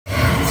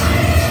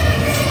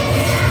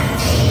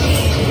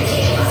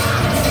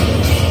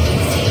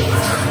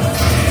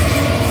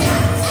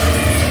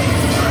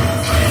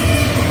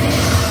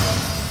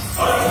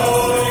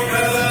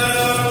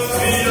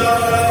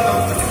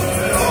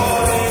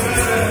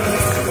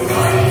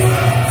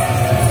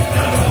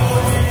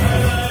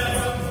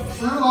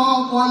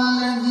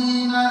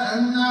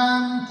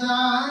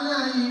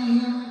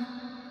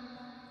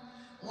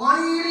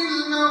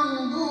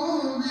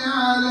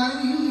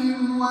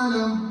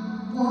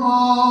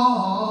We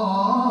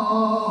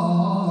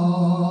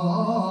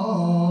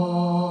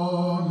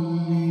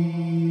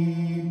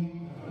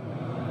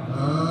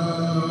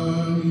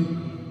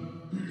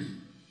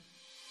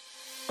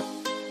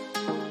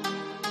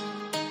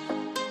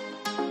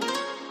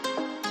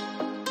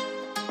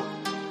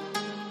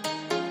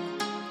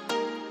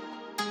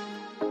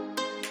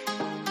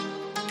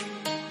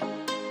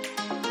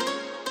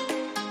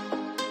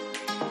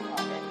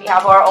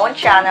have our own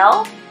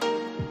channel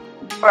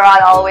for all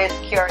always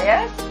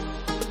curious.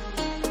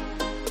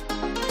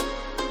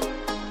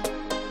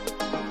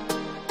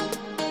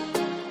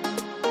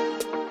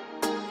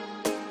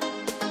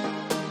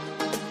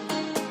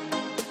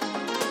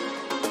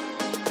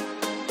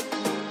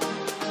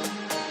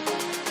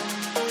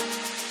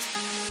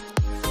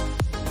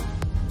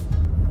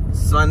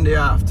 Sunday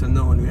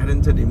afternoon, we head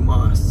into the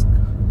mosque,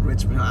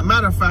 Richmond. As a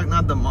matter of fact,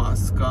 not the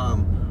mosque.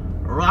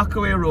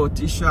 Rockaway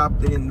Roti shop.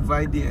 They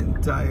invite the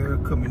entire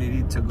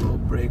community to go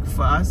break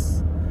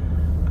fast,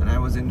 and I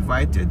was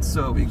invited,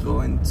 so we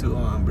going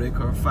to break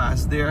our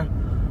fast there.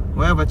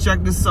 However,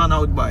 check the sun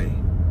out by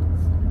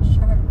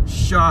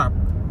sharp.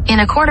 In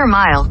a quarter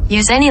mile,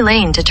 use any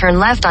lane to turn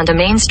left onto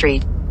Main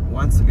Street.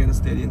 Once again, the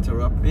steady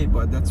interrupt me,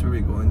 but that's where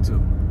we're going to,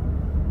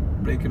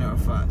 breaking our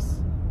fast.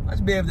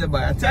 Watch babe there,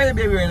 boy. I tell you,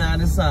 baby, we're in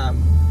this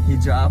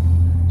hijab.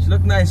 She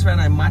look nice when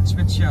I match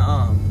with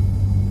your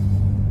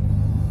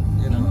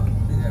you know.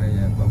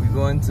 But we're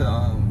going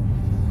to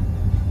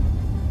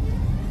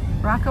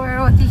Rockaway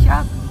Roti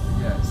shop?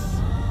 Yes.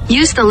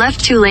 Use the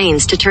left 2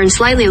 lanes to turn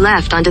slightly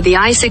left onto the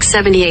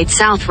I-678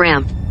 South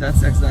ramp.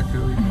 That's exactly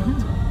where we're going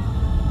to.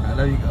 Alright,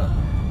 there you go.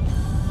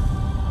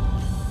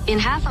 In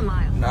half a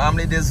mile.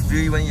 Normally this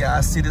view, when you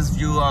see this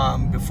view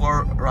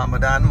before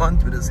Ramadan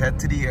month, we just head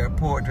to the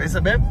airport, right, so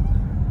babe?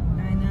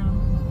 I know.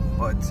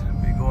 But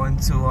we're going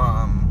to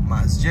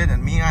Masjid,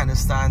 and me, I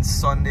understand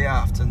Sunday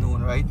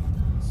afternoon, right?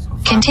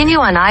 Continue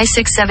on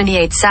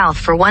I-678 South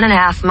for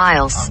 1.5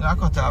 miles. I'm not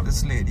going to have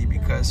this lady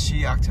because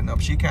she acting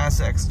up. She can't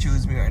say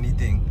excuse me or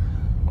anything.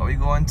 But we're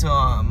going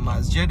to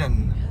Masjid,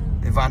 and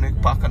the van will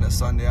pack on a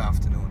Sunday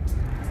afternoon.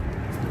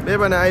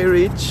 Babe and I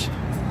reach.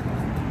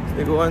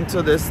 We're going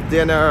to this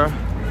dinner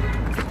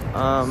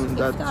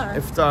that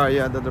Iftar,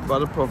 yeah, that the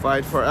brother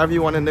provide for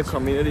everyone in the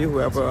community,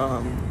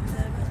 whoever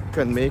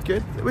can make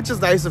it. Which is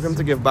nice of him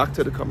to give back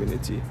to the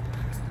community.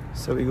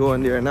 So we go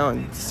in there now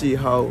and see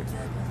how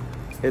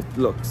it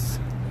looks.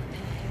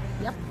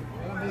 Yep.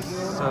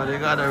 So they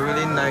got a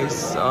really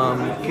nice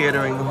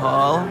catering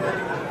hall,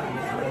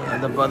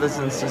 and the brothers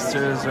and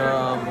sisters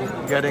are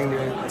getting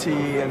their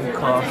tea and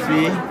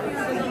coffee.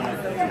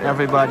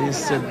 Everybody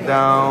sit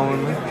down,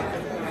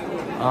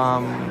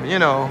 you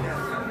know,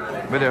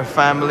 with their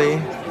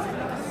family.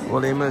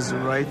 Lima is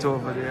right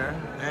over there,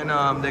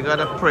 and they got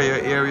a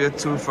prayer area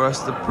too for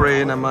us to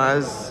pray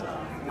namaz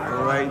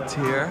right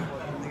here.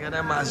 Got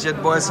a masjid,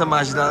 boys, a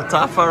masjid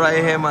al-Tafa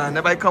right here, man.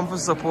 Everybody come for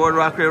support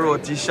Rockaway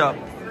Roti shop.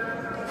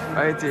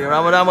 Right here.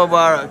 Ramadan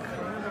Mubarak.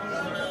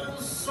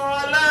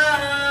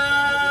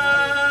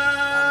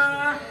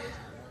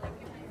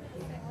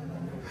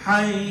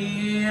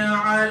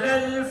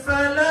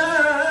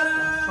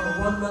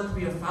 For 1 month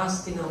we are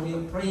fasting and we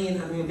are praying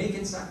and we are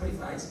making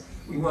sacrifice.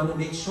 We want to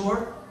make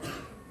sure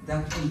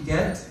that we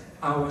get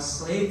our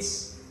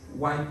slates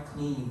wiped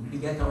clean. We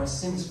get our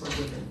sins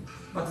forgiven.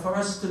 But for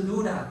us to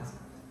do that,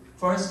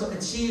 for us to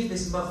achieve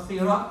this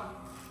maghfirah,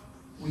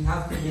 we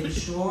have to make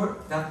sure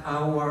that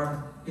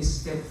our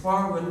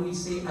istighfar, when we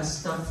say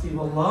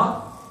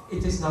astaghfirullah,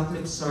 it is not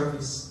lip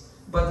service,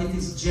 but it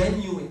is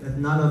genuine. That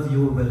none of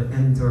you will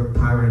enter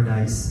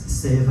paradise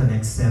save and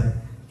except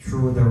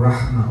through the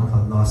rahmah of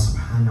Allah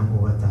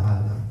subhanahu wa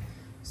ta'ala.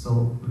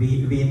 So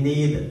we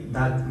need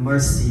that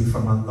mercy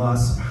from Allah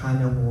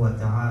subhanahu wa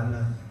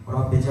ta'ala.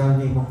 رب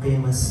اجعلني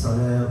مقيم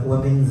الصلاة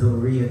ومن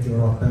ذريتي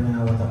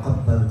ربنا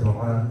وتقبل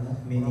دعاء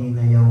المؤمنين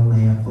يوم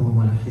يقوم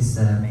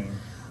الحساب.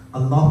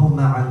 اللهم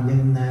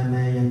علمنا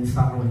ما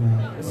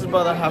ينفعنا. This is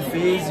Brother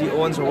Hafiz. He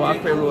owns a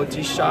Rockaway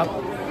Roti shop,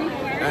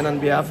 and on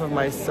behalf of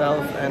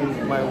myself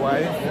and my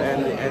wife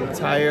and the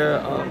entire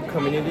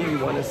community, we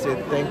want to say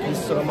thank you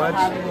so much.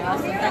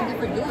 Thank you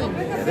for doing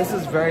this. This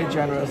is very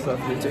generous of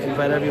you to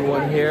invite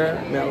everyone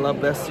here. May Allah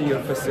bless you, your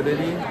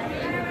facility.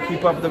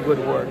 Keep up the good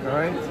work, all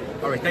right?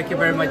 All right, thank you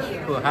very much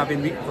for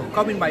having me, for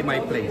coming by my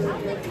place.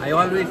 I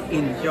always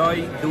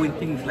enjoy doing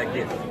things like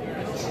this.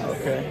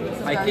 Okay.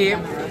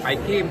 I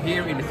came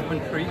here in the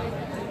cemetery.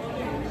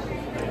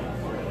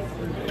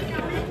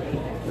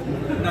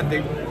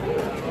 Nothing.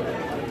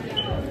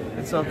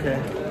 It's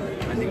okay.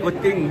 And the good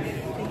thing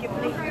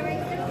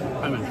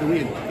I'm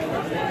doing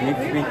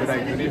next week that I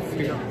do this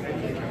here.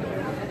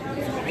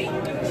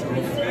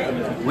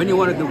 When you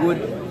want to do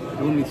good,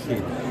 don't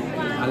mistake.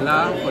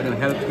 Allah will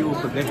help you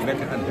to get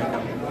better and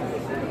better.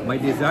 My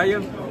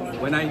desire,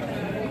 when I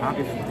have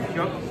a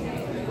shop,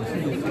 was to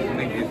do something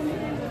like this.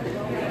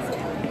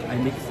 I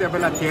make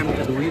several attempts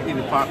to do it in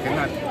the parking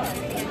lot,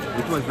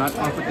 which was not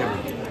comfortable.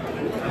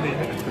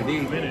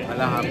 Today,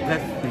 Allah has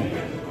blessed me.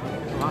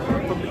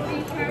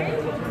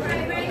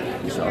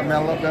 So may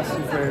Allah bless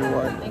you for your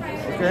work.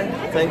 Okay?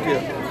 Thank you.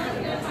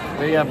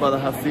 There you have Brother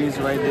Hafiz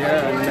right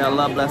there, and may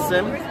Allah bless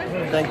him.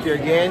 Thank you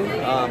again.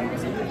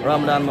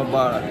 Ramadan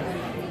Mubarak.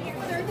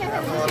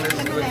 All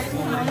this good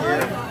food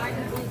here,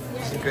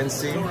 as you can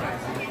see.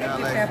 They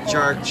got like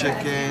jerk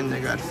chicken, they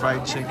got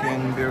fried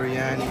chicken,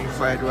 biryani,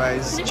 fried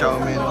rice, chow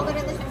mein.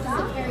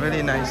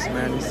 Really nice,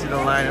 man. You see the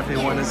line,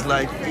 everyone is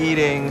like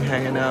eating,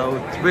 hanging out.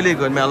 Really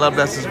good, man. Allah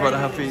bless his Brother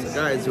Hafiz.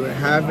 Guys, we're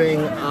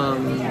having a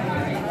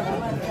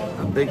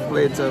big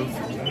plate of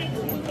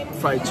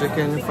fried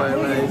chicken, fried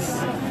rice,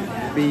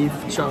 beef,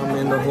 chow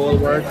mein, the whole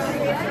works.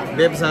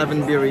 Babe's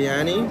having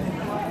biryani. I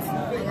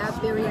have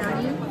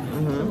biryani,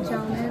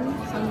 chow mein,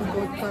 some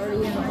goat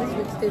curry and rice,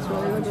 which tastes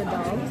really good with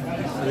dal.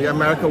 So we got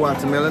America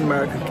watermelon,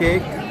 America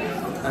cake,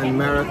 and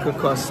America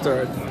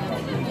custard.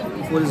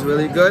 Food is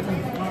really good.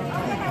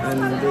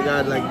 And they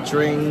got like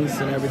drinks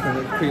and everything,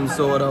 like cream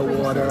soda,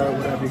 water,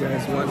 whatever you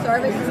guys want.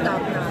 Service is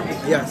top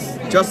notch. Yes,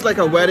 just like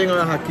a wedding or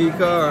a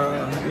hakika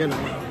or you know,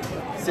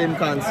 same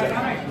concept.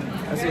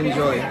 Let's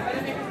enjoy.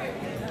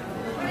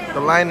 The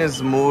line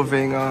is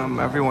moving.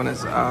 Everyone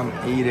is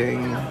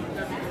eating.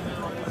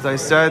 As I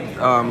said,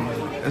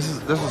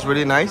 this was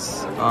really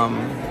nice.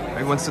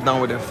 Everyone sit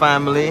down with their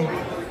family.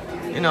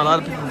 You know, a lot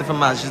of people in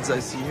different masjids I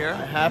see here.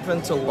 I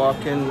happened to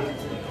walk in,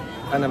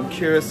 and I'm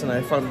curious, and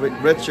I found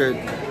Richard,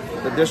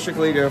 the district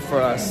leader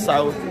for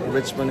South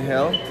Richmond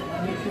Hill,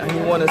 and he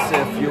wanted to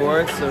say a few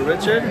words. So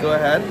Richard, go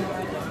ahead.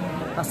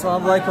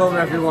 Assalamu alaikum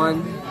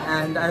everyone,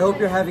 and I hope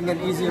you're having an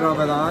easy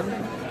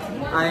Ramadan.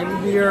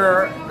 I'm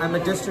here, I'm a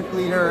district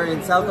leader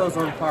in South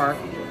Ozone Park,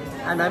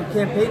 and I'm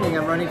campaigning,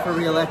 I'm running for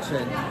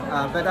re-election,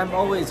 but I'm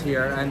always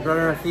here, and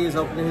Brother Hafiz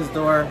opened his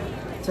door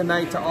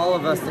tonight to all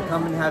of us to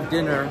come and have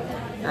dinner,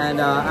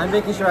 and I'm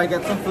making sure I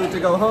get some food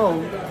to go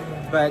home.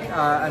 But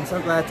I'm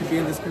so glad to be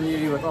in this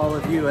community with all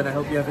of you, and I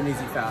hope you have an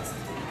easy fast.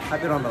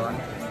 Happy Ramadan.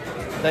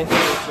 Thank you,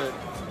 Richard.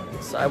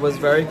 So I was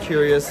very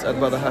curious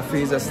about the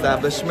Hafiz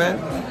establishment,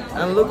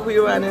 and look who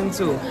you ran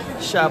into.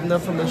 Shabna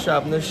from the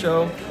Shabna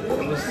Show.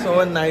 It was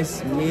so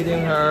nice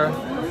meeting her.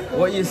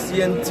 What you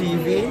see on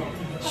TV,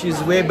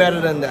 she's way better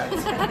than that.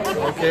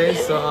 Okay,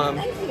 so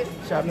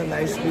Shabna,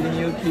 nice meeting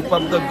you. Keep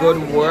up the good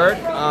work.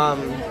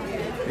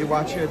 We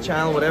watch your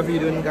channel, whatever you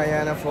do in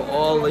Guyana for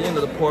all the, you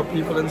know, the poor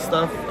people and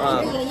stuff.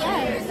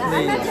 Yes,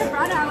 I met your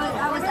brother.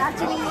 I was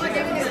actually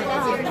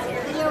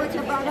video with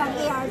your brother on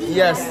ARD.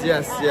 Yes. I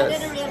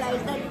didn't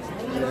realize that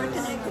you were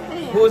connected to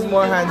him. Who's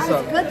more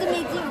handsome? Good to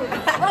meet you.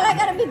 Well, I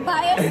gotta be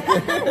biased.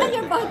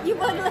 you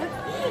both look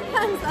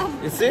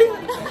handsome. You see?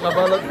 My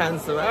brother look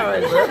handsome. All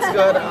right, so that's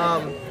good.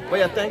 But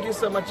yeah, thank you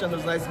so much, and it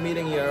was nice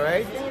meeting you. All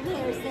right, Same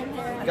here, same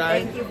here.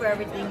 guys. Thank you for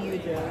everything you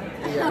do.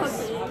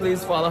 Yes.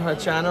 Please follow her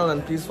channel,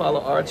 and please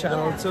follow our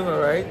channel too. All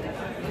right.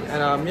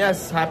 And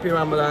yes, happy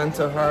Ramadan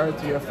to her,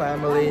 to your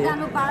family.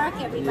 Ramadan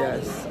Mubarak, everybody.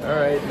 Yes. All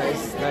right.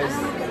 Nice.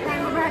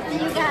 Ramadan Mubarak to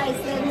you guys.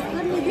 It's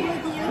good meeting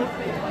with you.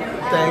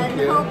 Thank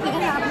you. Hope we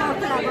can have more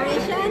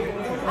collaboration.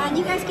 And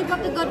you guys keep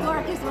up the good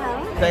work as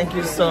well. Thank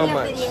you so Keep up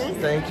much. the news.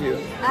 Thank you.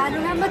 And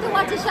remember to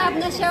watch the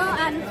Shabna Show,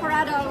 and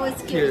Farad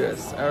always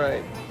Curious. All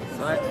right.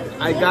 So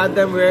I got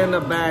them wearing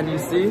the band. You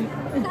see?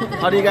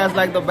 How do you guys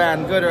like the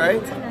band? Good,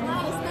 right?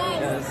 Nice.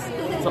 Yes.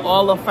 So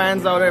all the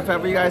fans out there, if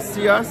ever you guys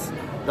see us,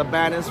 the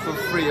band is for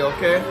free,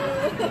 okay?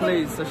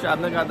 Please. So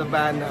Shabna got the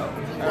band now.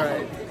 All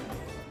right.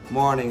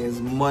 Morning is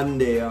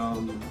Monday.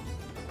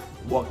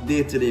 Work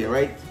day today,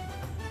 right?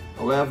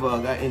 However,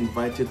 I got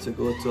invited to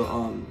go to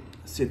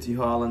City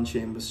Hall on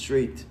Chambers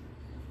Street.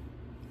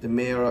 The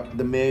mayor,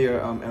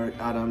 Eric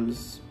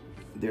Adams,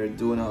 they're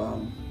doing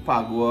a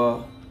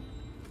Phagwah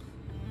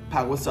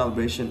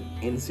celebration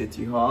in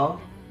City Hall.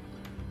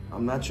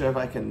 I'm not sure if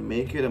I can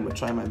make it. I'm gonna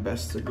try my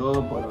best to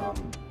go, but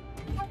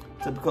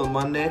typical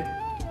Monday.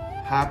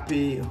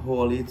 Happy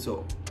Holi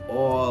to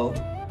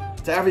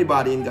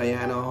everybody in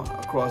Guyana,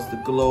 across the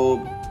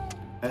globe,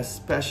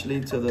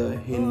 especially to the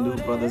Hindu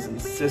brothers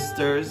and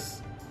sisters.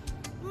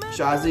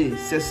 Shazi,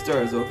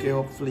 sisters, okay,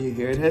 hopefully you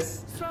hear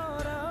this.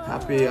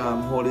 Happy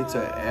Holi to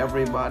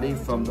everybody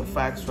from the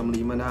facts from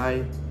Lima and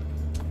I.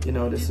 You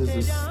know, this is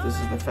the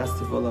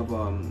festival of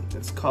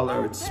it's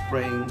color, it's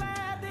spring.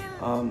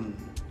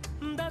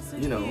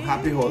 You know,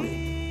 happy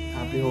Holi.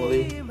 Happy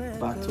Holi,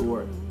 back to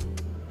work.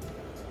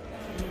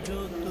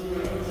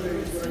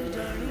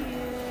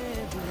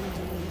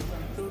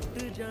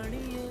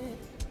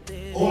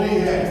 Holi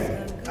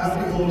hai.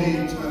 Happy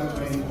Holi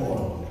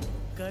 2024.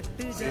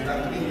 Say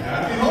that to me.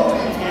 Happy Holi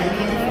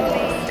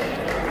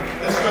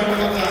 2024. Let's go one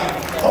more time.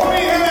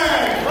 Holi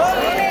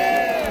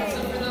hai. So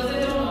for those that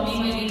don't know me,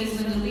 my name is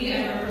Lily. I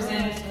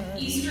represent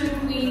Eastern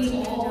Queens,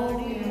 all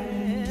here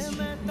in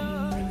Eastern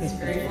Queens. It's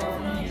very far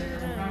from here.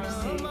 I'm proud to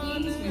say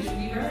Queens, which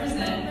we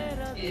represent,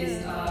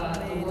 is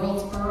the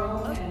world's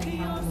borough, and we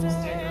have the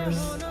most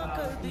diverse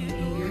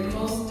community. We are the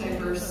most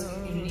diverse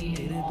community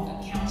in all the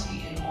county,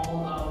 in all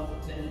of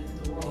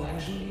the world,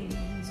 actually.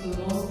 So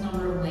the most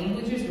number of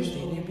languages are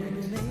spoken here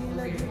to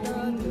celebrate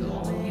Holi with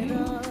all of you.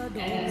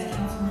 And as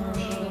Councilmember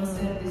Sheldon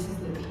said, this is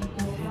the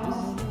people's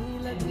house,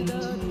 and we need to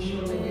make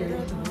sure that we're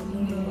including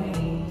and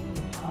inviting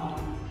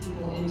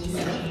people into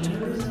our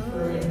chambers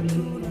for a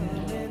meeting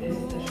like this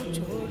that should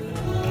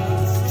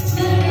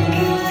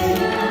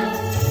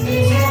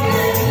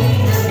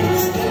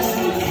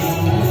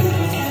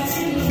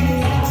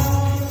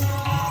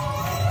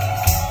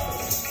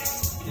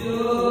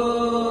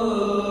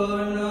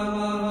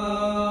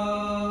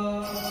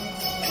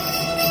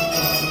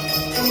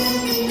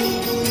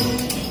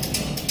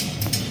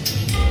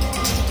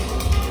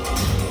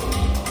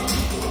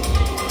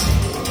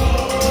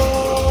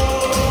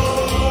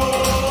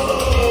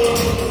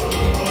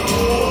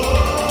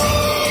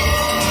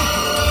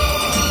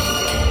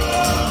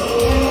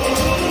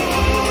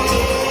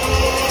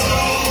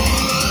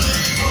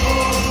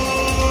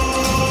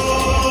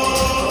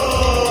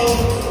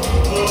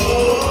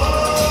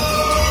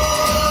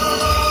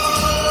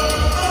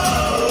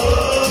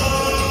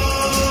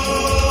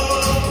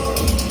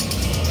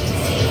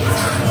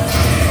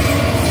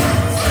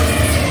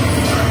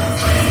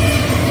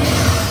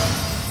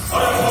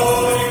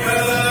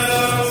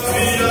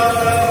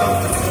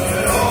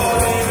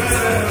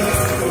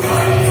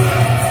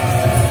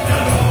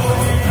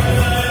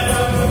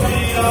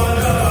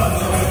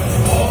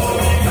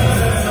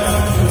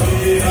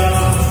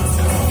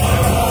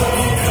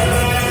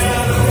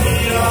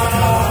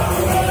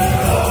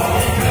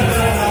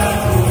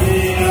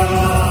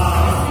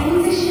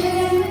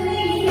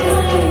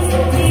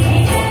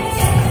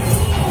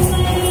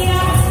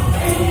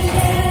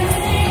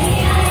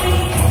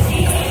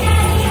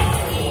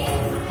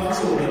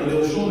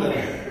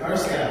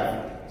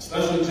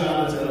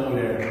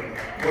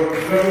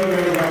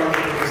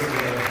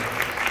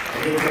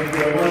Thank you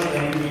very much.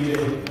 Thank you,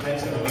 DJ.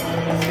 Thanks,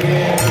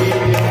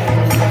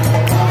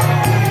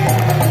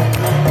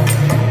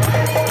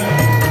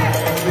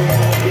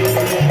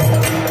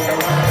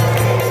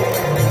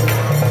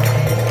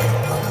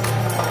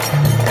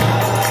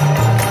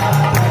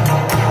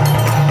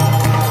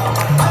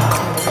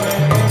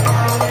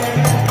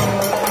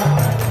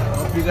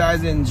 Hope you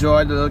guys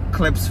enjoyed the little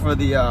clips for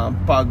the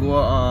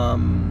Phagwah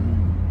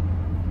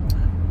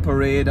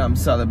parade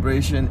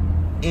celebration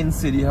in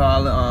City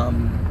Hall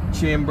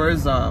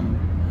chambers. You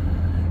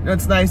know,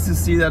 it's nice to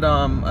see that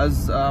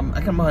as I can't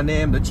remember her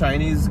name, the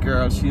Chinese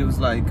girl, she was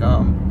like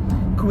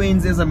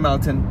Queens is a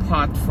melting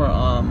pot for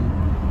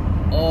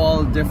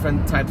all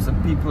different types of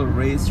people,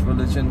 race,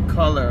 religion,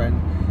 color,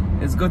 and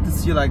it's good to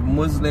see like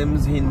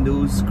Muslims,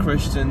 Hindus,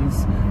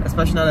 Christians,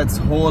 especially now that it's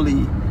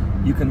holy,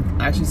 you can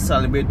actually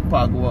celebrate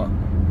Phagwah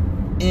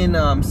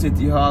in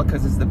City Hall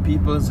because it's the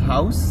people's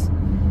house.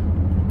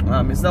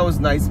 So that was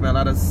nice, man. A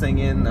lot of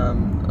singing, a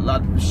lot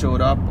of people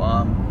showed up.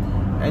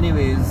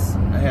 Anyways,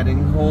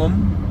 heading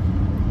home.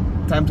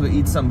 Time to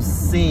eat some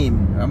Saime.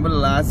 Remember the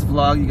last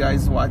vlog you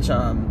guys watch?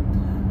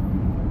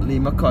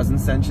 Lima cousin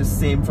sent you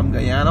Saime from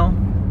Guyana.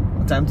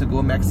 Time to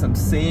go make some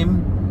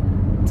Saime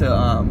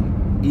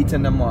to eat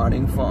in the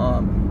morning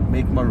for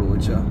make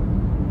maroja.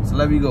 So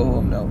let me go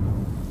home now.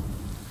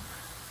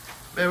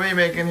 Babe, what are you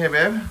making here,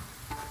 babe?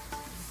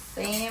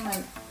 Saime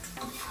and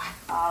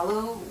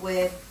aloo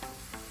with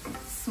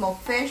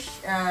smoked fish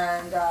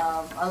and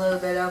a little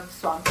bit of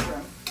swamp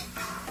shrimp.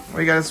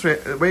 Where you got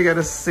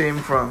a Saime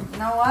from? You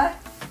know what?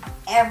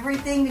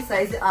 Everything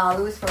besides the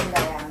aloo is from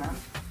Guyana.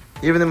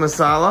 Even the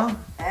masala?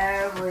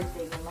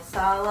 Everything. The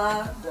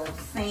masala, the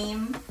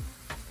Saime,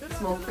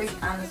 smoked fish,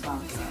 and the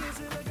swamp shrimp.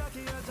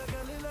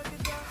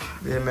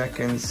 They're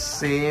making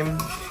Saime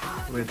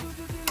with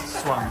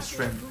swamp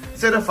shrimp.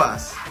 Say the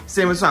fast.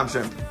 Saime with swamp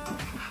shrimp.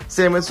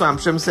 Saime with swamp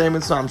shrimp. Saime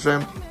with swamp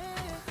shrimp.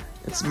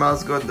 It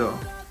smells good though.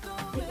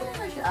 I think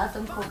I should add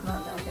some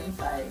coconut milk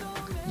inside.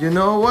 You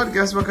know what?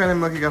 Guess what kind of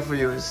milk you got for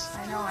use?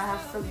 I know, I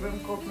have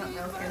Sugrim coconut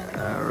milk in it.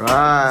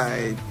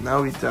 Alright,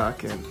 now we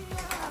talking.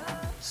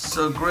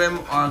 Sugrim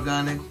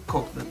organic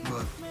coconut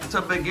milk.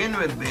 To begin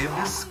with, babe,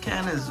 this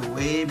can is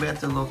way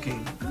better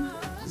looking.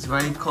 It's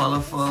very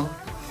colorful.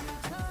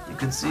 You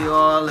can see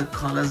all the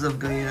colors of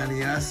Guyana.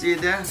 Yeah, see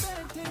it there?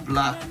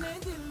 Black,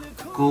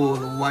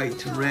 gold,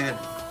 white, red,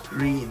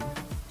 green.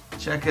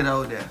 Check it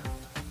out there.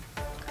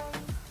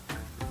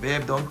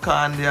 Babe, don't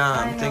can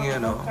the thing, you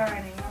know.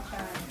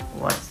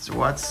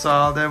 What's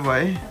all there,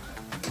 boy?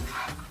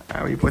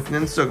 Are we putting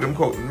in Sugrim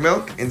coconut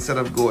milk instead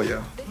of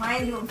Goya?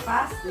 Mind you, I'm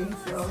fasting,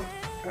 so.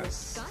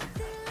 Yes.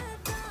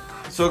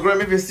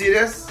 Sugrim, if you see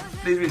this,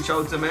 please reach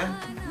out to me.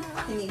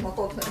 You need more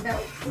coconut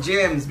milk.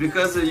 James,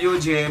 because of you,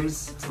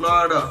 James,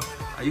 Florida,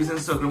 are using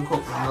Sugrim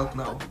coconut milk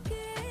now.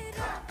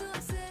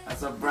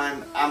 As a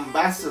brand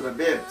ambassador,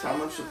 babe, how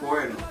much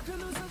support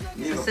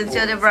you know? Since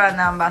you're the brand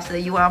ambassador,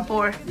 you want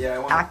pour? Yeah, I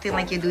want acting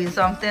like you're doing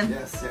something?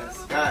 Yes,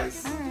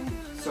 guys.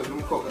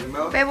 Sugrim coconut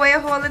milk. Babe, why you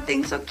hold the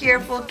thing so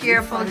careful?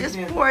 Just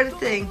pour the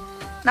thing.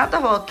 Not the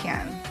whole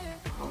can.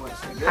 How much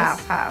like this?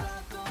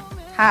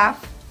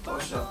 Half. Oh,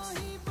 shucks.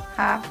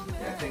 Half.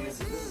 Yeah, I think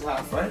this is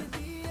half, right?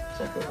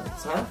 Check it out.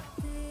 It's half?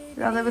 A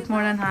little bit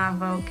more than half,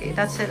 but okay.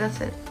 That's it.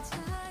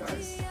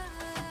 Guys,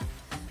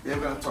 they're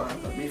gonna turn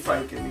it. Me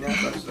fighting. Me not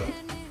touch them.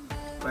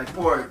 Right,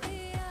 pour it.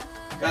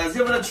 Guys,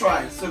 give it a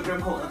try.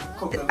 Sugrim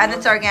coconut and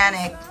it's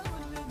organic.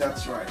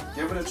 That's right.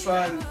 Give it a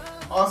try. And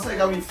also, I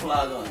got me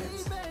flag on it.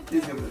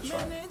 Please give it a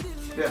try.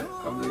 Yeah,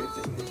 come do your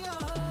thing.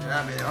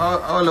 Yeah, I mean,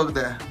 oh look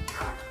there.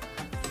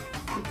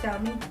 You tell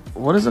me.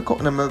 What does the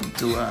coconut milk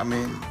do? I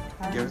mean,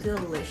 has a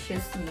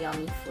delicious,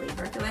 yummy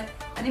flavor to it.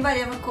 Anybody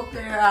ever cook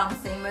their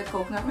Saime with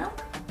coconut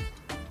milk?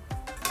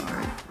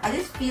 I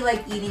just feel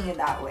like eating it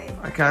that way.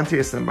 I can't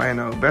taste them by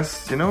now.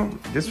 Best, you know,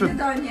 this would. Is it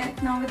done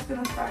yet? No, it's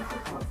gonna start to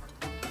cook.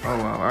 Oh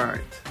wow! All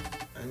right.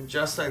 And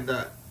just like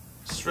that,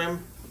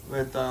 shrimp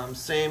with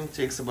Saime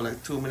takes about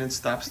like 2 minutes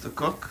tops to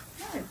cook.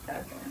 No, it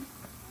doesn't.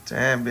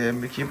 Damn,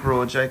 babe, we keep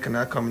Roja. I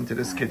cannot come into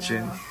this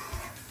kitchen.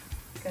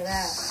 Look at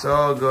that.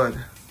 So good.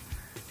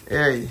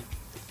 Hey,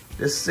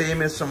 this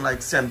Saime is from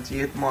like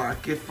 78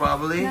 Market,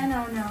 probably.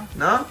 No.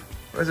 No?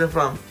 Where's it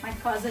from? My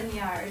cousin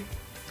yard.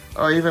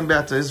 Oh, even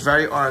better. It's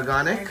very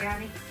organic.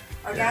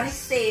 Organic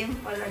Saime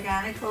with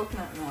organic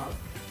coconut milk.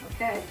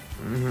 Okay.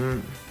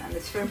 And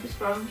the shrimp is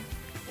from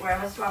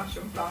wherever swamp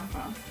shrimp come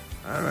from.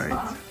 All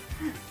right.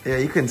 Yeah,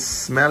 you can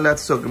smell that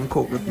Sugrim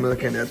coconut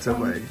milk in there too,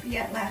 boy. The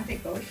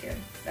Atlantic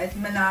Ocean. That's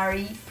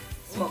Minari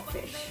smoked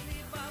fish.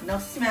 No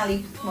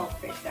smelly smoked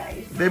fish,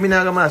 guys. Baby,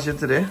 now gonna mash it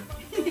today.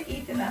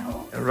 Eating at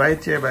home.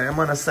 Right here, boy. I'm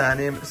on a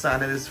Saime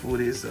this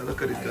food is. So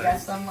look at it, I got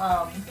guys. some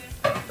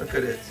look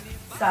at it.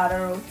 Sada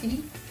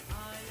roti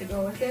to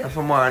go with it.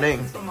 For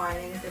morning. For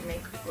morning to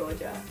make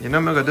roja. You know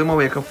I'm gonna do my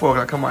wake up 4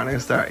 o'clock. Come on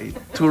and start eat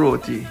 2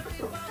 roti.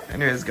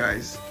 Anyways,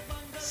 guys,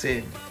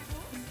 Saime.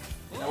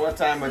 Now what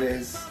time it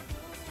is?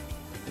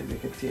 Maybe you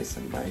can taste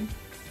some, right?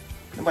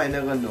 Nobody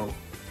never know.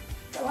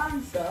 The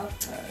answer.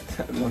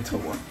 I don't know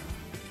what.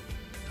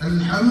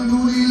 الحمد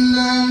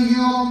لله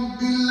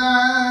رب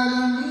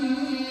العالمين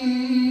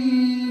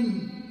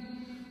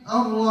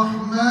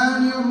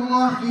الرحمن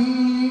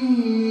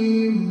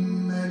الرحيم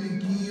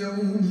مالك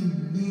يوم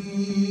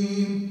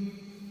الدين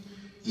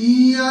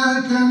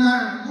إياك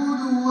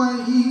نعبد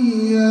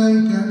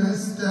وإياك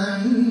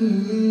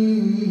نستعين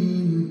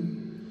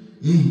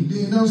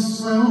اهدنا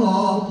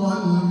الصراط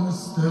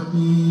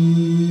المستقيم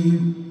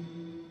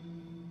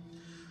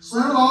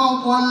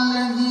صراط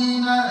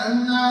الذين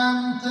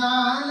أنعمت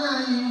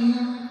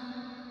عليهم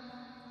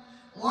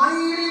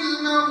غير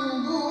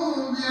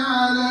المغضوب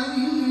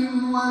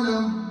عليهم ولا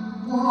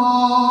الضالين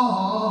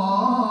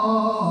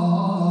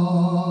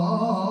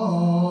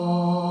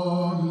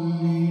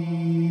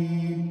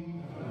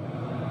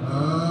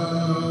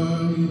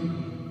آمين.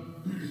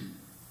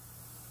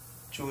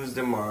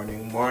 Tuesday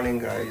morning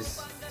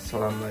guys.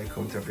 Assalamu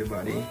alaikum to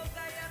everybody.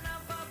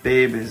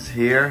 Babe is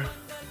here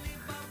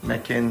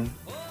making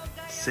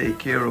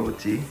Saime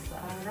roti,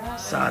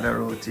 sada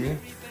roti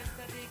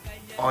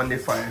on the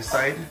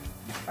fireside.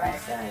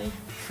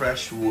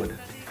 Fresh wood.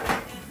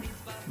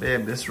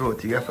 Babe, this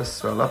roti you have to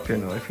swell up, you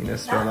know, if you don't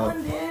swell up.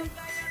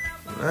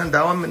 And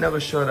that one me never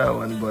show that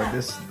one, but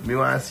this me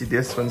want to see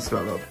this one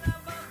swell up.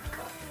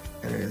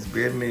 Anyways,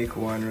 babe make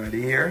one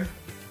ready here.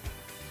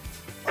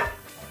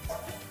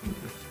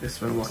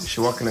 This one,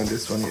 she walking on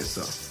this one here,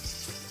 so.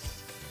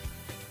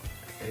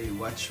 Hey,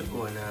 what's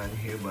going on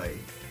here, boy?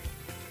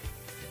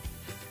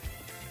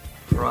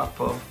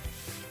 Proper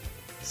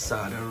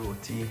sada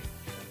roti,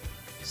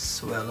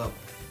 swell up.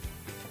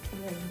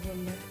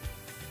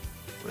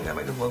 We're gonna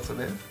make the whole for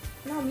them?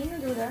 No, me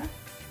not do that.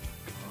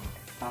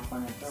 Pop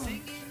on its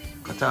own.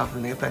 Cut off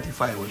the plenty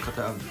firewood, cut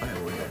off the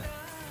firewood there.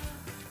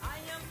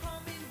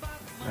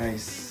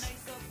 Nice.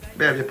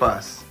 Babe, you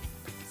pass.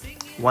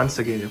 Once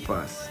again, you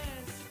pass.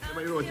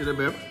 Everybody roti there,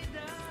 babe?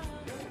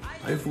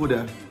 How your food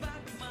there?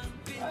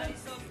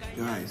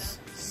 Nice.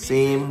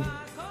 Same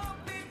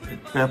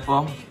with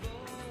pepper.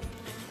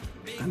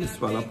 And the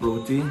swell up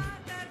roti,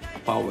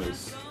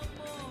 powers.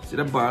 See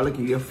the barrel, like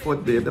you get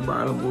foot there, the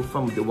barrel move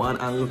from the one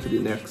angle to the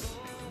next.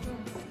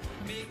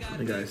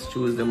 Hey guys,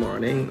 Tuesday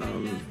morning,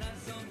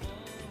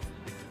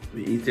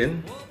 we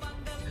eating.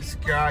 This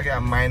car got a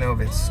mind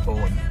of its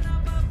own.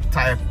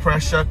 Tire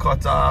pressure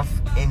cut off,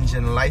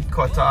 engine light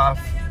cut off,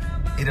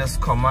 it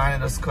just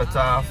command, it just cut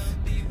off.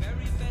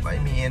 By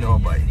me, you know,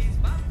 by.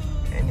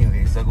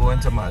 Anyways, I go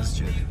into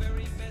masjid.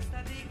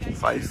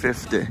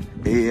 5:50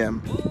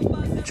 a.m.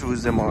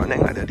 Tuesday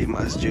morning at the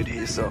masjid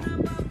here, so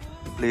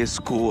place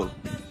cool.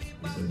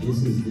 So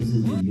this is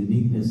the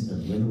uniqueness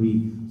that when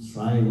we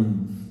strive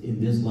in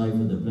this life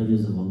for the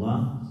pleasures of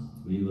Allah,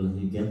 we will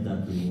get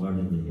that reward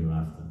in the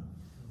hereafter.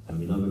 Our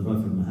beloved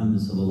Prophet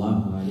Muhammad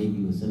sallallahu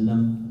alayhi wa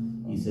sallam,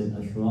 he said,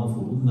 "Ashrafu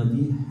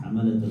ummati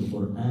hamalat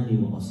al-Qur'ani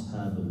wa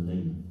ashab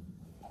al-layl."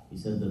 He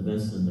said, the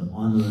best and the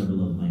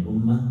honorable of my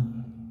ummah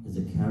is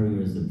the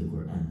carriers of the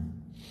Qur'an.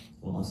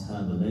 Wa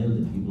ashab al-layl,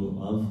 the people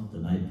of the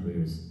night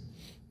prayers.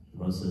 The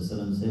Prophet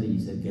said, he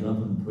said, get up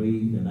and pray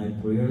the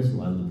night prayers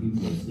while the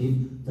people are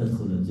asleep.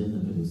 Tadkhul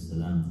al-jannah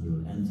bil-salam. You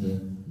will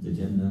enter the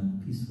Jannah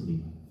peacefully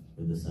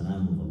with the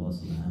salam of Allah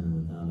subhanahu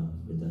wa ta'ala,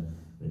 with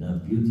the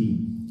beauty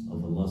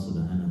of Allah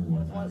subhanahu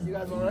wa ta'ala. You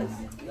guys alright?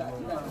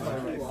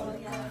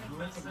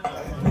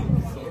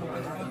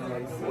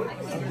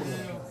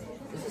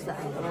 This is the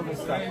I'm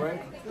stuck,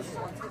 right?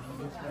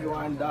 You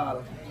want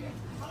dal.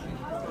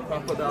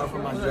 Proper dal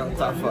from my junk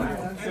taffa.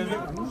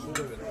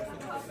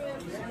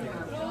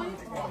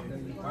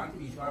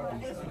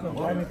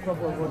 Buy me a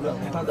couple of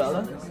 $1.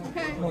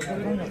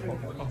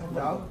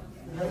 Dal?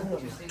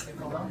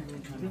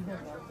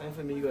 Time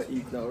for me to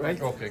eat now,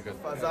 right? Okay, good.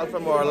 Fazal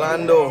from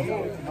Orlando.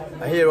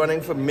 I'm here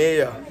running for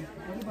mayor.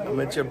 I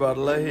met your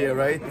brother here,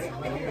 right?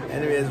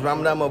 Anyways,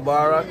 Ramadan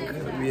Mubarak.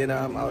 We in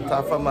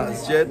Al-Tafa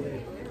Masjid.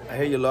 I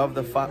hear you love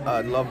the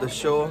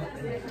show.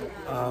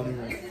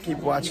 Keep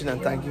watching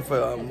and thank you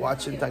for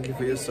watching. Thank you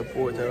for your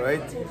support,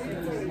 alright?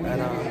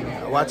 And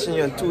watching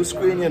you on 2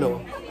 screen, you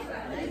know.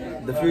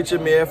 The future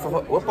mayor for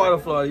what part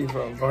of Florida are you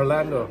from?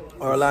 Orlando.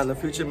 Orlando,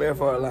 future mayor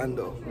for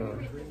Orlando.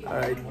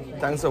 Alright,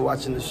 thanks for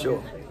watching the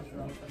show.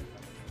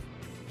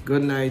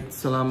 Good night,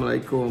 Assalamu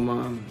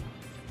alaikum.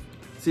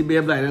 See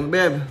babe like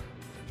babe.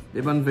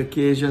 They're on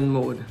vacation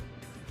mode.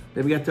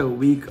 Baby get a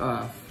week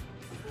off.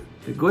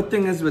 The good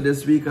thing is with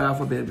this week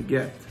off, baby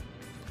get,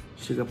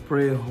 she could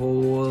pray a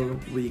whole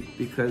week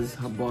because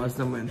her boss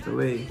done went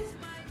away.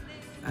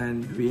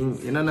 And being,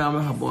 you know now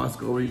her boss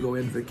go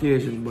in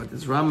vacation, but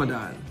it's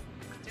Ramadan.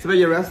 So are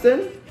you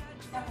resting?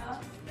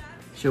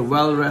 She's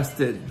well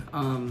rested.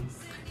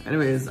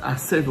 Anyways, I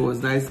said it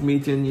was nice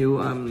meeting you.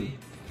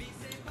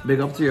 Big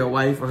up to your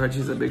wife. I heard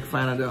she's a big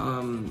fan of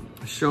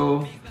the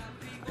show.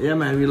 Yeah,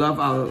 man, we love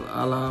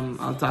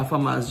Al-Tafa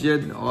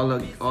Masjid,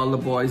 all the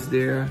boys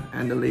there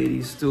and the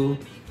ladies too.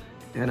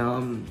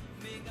 And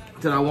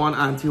to that one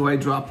auntie who I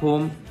drop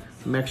home,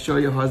 make sure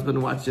your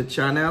husband watch the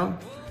channel.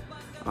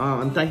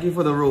 And thank you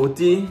for the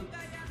roti.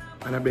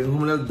 And I bring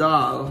home a little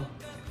dal,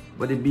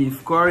 but the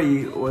beef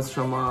curry was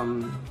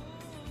from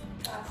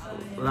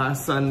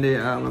last Sunday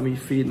when we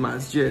feed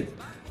Masjid.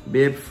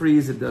 Babe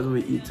freeze it, that's what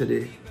we eat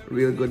today.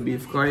 Real good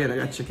beef curry, and I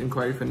got chicken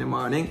curry for in the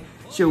morning.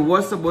 She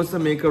was supposed to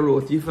make a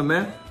roti for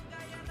me,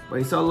 but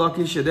it's so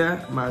lucky she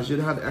there. Masjid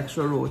had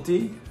extra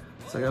roti,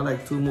 so I got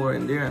like 2 more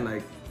in there and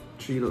like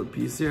 3 little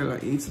pieces here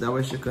I eat, so that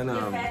way she can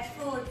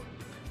food.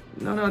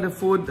 No, the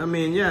food, I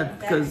mean, yeah,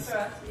 because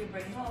you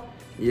bring home.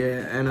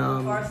 yeah, and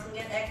of course,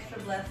 you get extra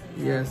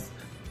blessings. yes,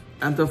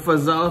 and to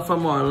Fazal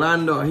from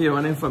Orlando here,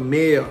 running for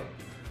mayor.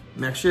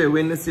 Make sure you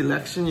win this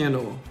election, you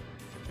know.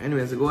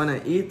 Anyways, go on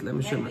and eat. Let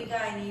me show you. Make the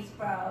Guyanese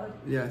proud.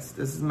 Yes,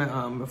 this is my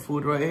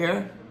food right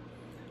here.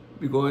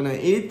 We go in and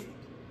eat.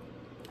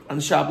 And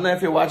Shabna,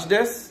 if you watch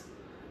this,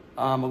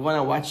 I'm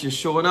gonna watch your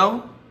show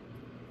now.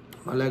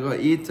 I'll go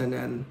eat, and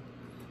then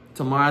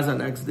tomorrow's the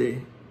next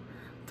day.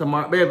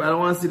 Tomorrow, babe, I don't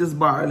want to see this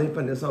bar lip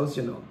in this house,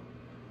 you know.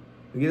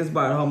 We get this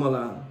bar home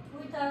along.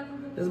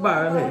 This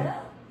bar here.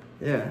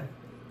 Yeah.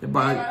 The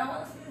bar. I don't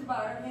want to see this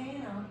bar here, you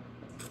know.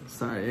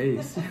 Sorry,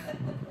 hey.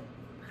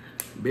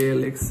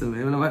 Babe, listen,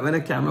 when the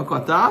camera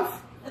cut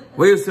off,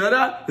 what you said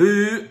that?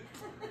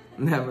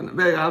 Never.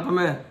 Babe, help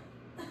me.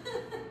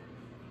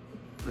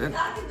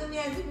 Talking to me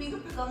as if me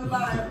could pick up the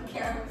bar and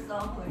carry him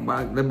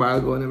somewhere. The bar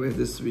going away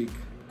this week.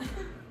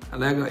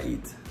 And I gotta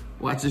eat.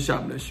 Watch the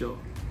Shabna show.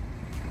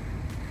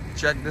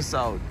 Check this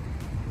out.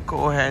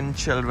 Cohen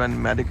Children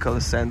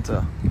Medical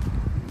Center.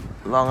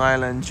 Long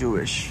Island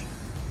Jewish.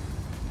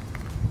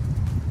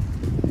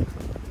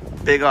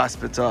 Big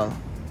hospital.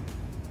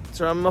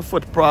 So I'm a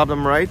foot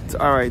problem, right?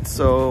 Alright,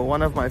 so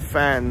one of my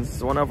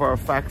fans, one of our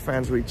FAC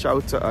fans reached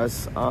out to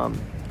us.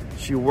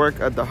 She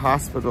worked at the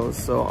hospital,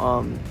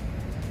 so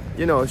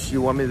you know, she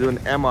wanted me to do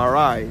an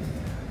MRI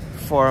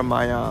for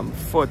my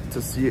foot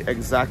to see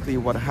exactly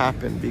what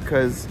happened,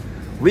 because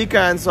we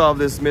can't solve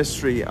this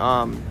mystery.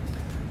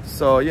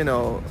 So you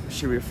know,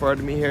 she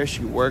referred me here.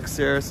 She works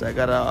here, so I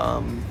got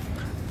a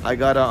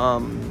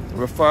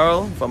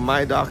referral from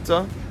my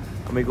doctor,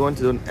 and we're going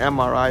to do an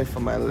MRI for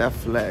my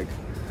left leg.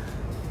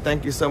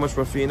 Thank you so much,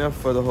 Rafina,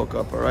 for the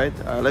hookup. All right,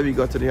 let me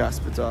go to the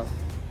hospital.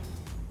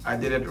 I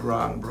did it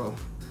wrong, bro.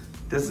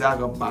 This guy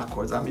got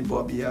backwards. I'm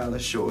Bobby all the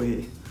show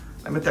here.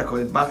 Let me take out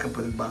it back and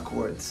put it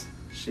backwards.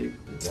 Shape.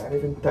 I can't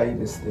even tie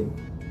this thing.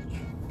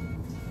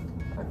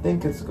 I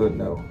think it's good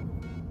now.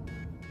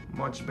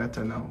 Much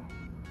better now.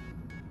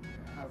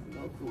 I have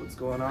no clue what's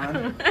going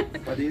on.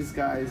 But these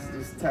guys,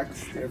 these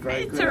techs, they're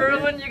very good.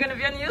 Ruben, you're gonna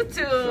be on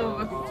YouTube.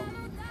 So,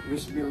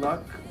 wish me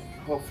luck.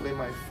 Hopefully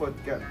my foot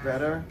get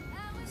better,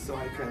 so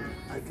I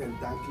can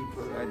thank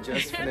people. I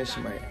just finished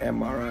my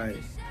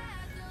MRI.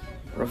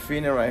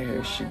 Rafina right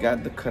here, she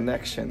got the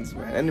connections,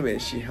 man. Anyway,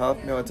 she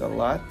helped me out a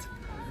lot,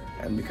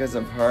 and because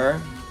of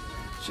her,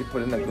 she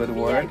put in a good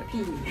word.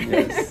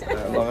 Yes,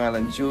 Long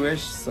Island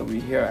Jewish. So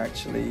we're here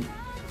actually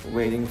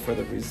waiting for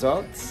the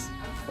results.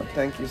 But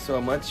thank you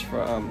so much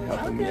for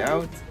helping me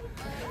out.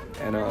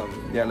 And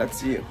yeah, let's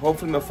see.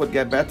 Hopefully my foot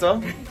get better,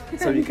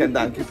 so we can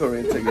donkey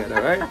parade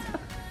together, right?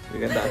 We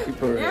can donkey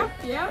parade.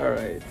 Yeah. All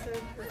right.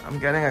 I'm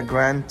getting a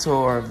grand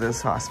tour of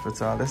this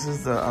hospital. This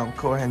is the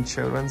Cohen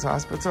Children's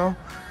Hospital.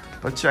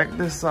 But check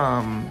this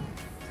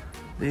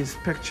these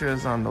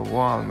pictures on the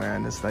wall,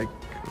 man. It's like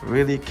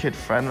really kid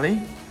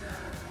friendly.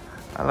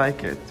 I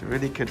like it,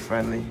 really kid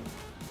friendly.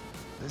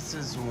 This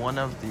is one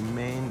of the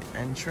main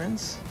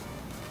entrance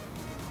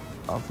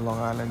of Long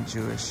Island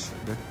Jewish,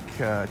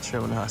 the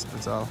Children's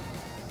Hospital.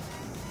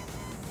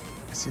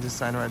 You see the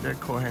sign right there,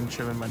 Cohen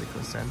Children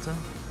Medical Center.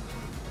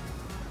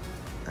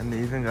 And they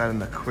even got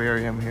an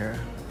aquarium here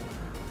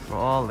for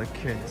all the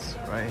kids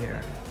right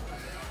here.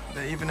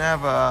 They even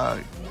have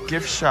a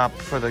gift shop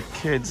for the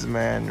kids,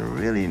 man.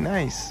 Really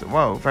nice.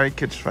 Wow, very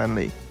kids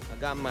friendly. I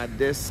got my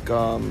disc.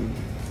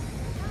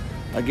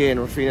 Again,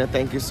 Rafina,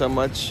 thank you so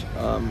much.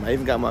 I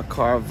even got my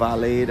car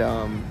valeted.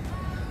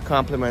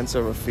 Compliments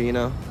of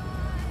Rafina.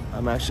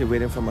 I'm actually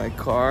waiting for my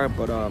car,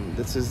 but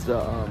this is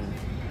the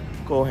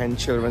Cohen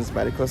Children's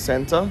Medical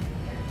Center.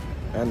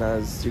 And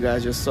as you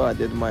guys just saw, I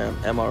did my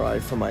MRI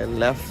for my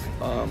left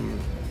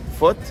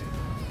foot.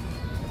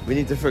 We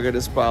need to figure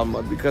this problem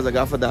out because I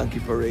got for donkey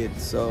parade.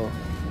 So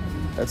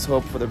let's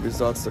hope for the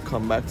results to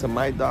come back to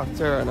my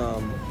doctor, and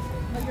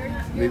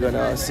we're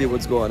gonna see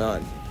what's going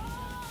on.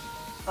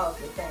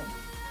 Okay, thank you.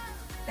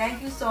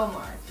 Thank you so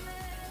much.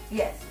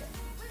 Yes.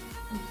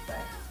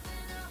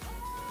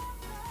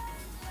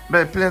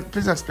 But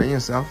please explain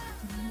yourself.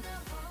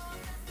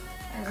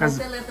 I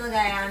went to Little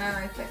Guyana and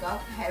I pick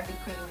up heavy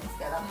cream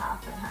instead of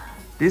half and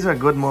half. These are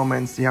good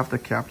moments you have to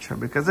capture,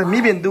 because if me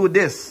even do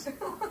this,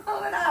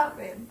 what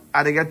happened?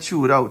 I they get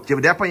chewed out.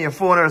 You're there on your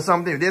phone or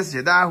something. This,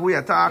 your dad, who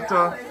you talk to.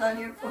 Always on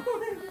your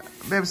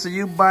phone. Babe, so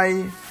you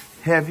buy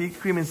heavy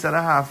cream instead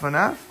of half and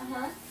half?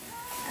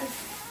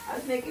 I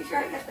was making sure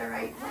I get the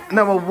right brand.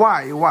 No, but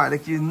why? Why?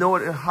 Like, you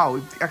know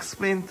how?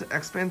 Explain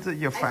to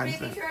your fans. I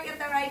was making sure I get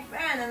the right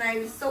brand, and I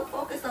was so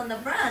focused on the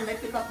brand I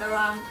picked up the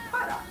wrong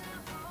product.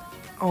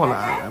 Hold on,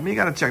 I mean, you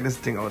gotta check this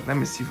thing out. Let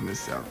me see for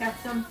myself. Got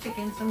some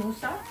chicken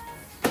samosa.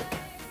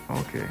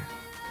 Okay.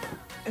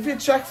 If you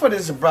check for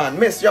this brand,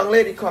 Miss, young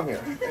lady, come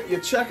here. You're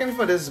checking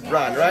for this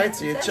brand, right?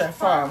 So you check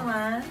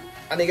for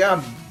And they got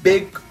a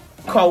big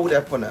cow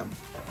there for them.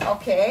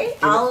 Okay,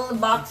 all the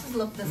boxes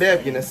look the Babe,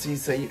 same. you know, see,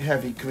 so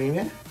heavy cream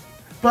here.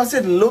 Plus,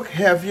 it look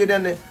heavier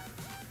than the.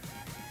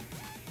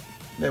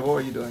 Babe, what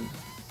are you doing?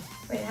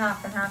 Wait,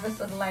 half and half is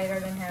a little lighter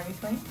than heavy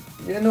cream.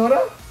 You know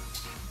that?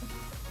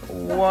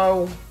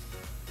 Wow.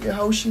 Yeah,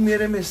 how she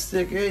made a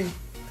mistake, eh?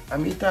 I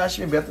mean,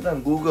 she better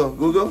than Google.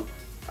 Google,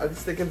 I'll be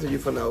sticking to you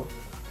for now.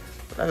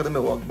 But I'm gonna do my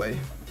walk by.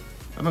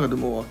 I'm not gonna do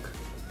my walk.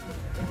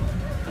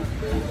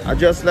 I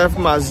just left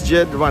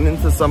Masjid,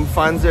 running to some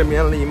fans here, me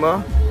and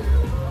Lima.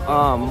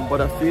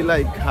 But I feel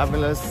like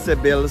having a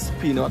Sibyl's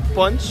peanut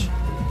punch.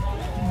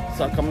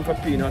 So I'm coming for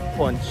peanut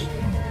punch.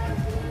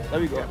 There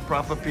we go. Yeah,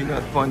 proper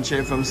peanut punch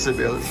here from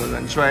Sibyl's. And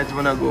then try it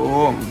when I go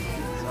home.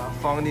 So I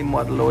found the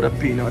model load of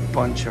peanut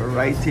punch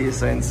right here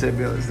in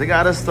Sibyl's. They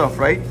got other stuff,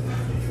 right?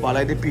 But I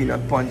like the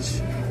peanut punch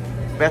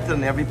better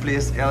than every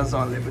place else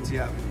on Liberty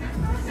Avenue.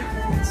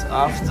 It's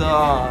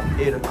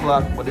after 8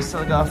 o'clock, but they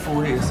still got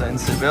food here in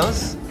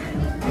Sibyl's.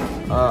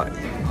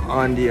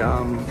 On the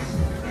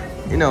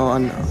you know,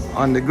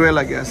 on the grill,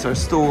 I guess, or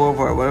stove,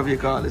 or whatever you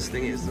call this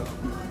thing is. So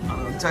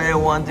I'll tell you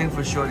one thing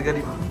for sure: they got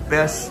the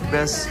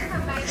best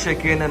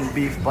chicken and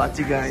beef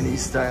patty Guyanese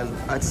style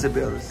at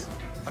Sibyl's.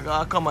 I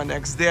gotta come on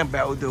next day and buy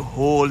out the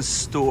whole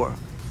store.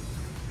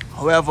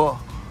 However,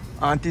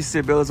 Auntie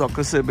Sibyl's,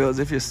 Uncle Sibyl's,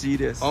 if you see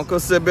this, Uncle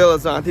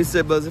Sibyl's, Auntie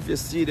Sibyl's, if you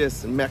see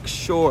this, make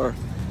sure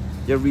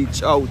you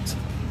reach out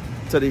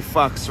to the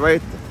Fox,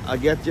 right? I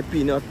get your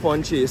peanut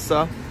punch here,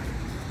 sir,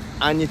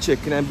 and your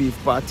chicken and beef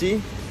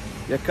patty.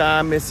 You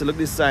can't miss it. Look at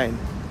the sign.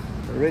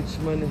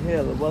 Richmond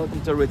Hill.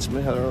 Welcome to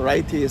Richmond Hill.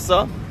 Right here,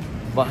 sir.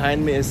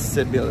 Behind me is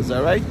Sibyl's,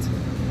 alright?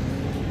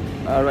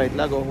 Alright,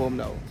 now go home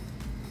now.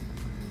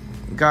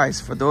 Guys,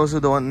 for those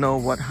who don't know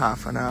what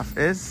half and half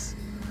is,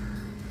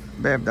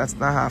 babe, that's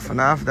not half and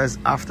half. That's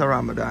after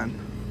Ramadan.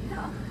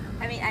 No,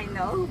 I mean, I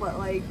know, but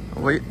like...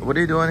 What are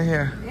you doing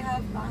here? They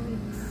have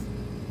banks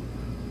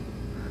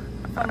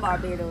from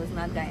Barbados,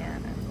 not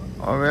Guyana.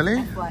 Oh, really?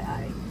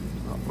 FYI.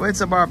 Wait,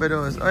 it's a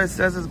Barbados. Oh, it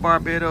says it's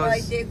Barbados.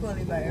 Right there,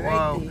 Quality,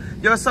 Wow. right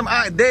there. Yo, some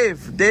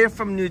Dave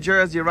from New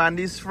Jersey,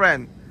 Randy's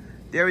friend.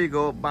 There we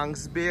go,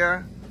 Banks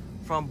Beer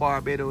from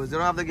Barbados. They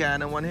don't have the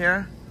Guyana one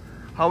here.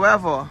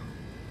 However,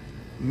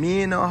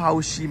 me know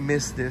how she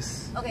missed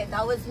this. Okay,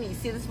 that was me.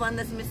 See this one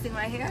that's missing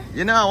right here?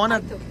 You know, I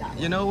took that one.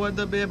 You know what,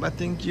 though, babe? I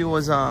think you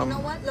was You know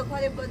what? Look how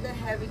they put the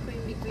heavy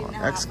cream between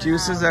the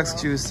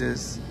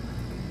excuses.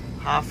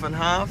 Half and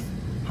half,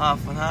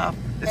 half and half.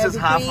 This heavy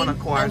is half cream and a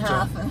quarter. And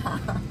half and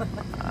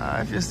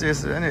half. If you say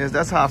so, anyways,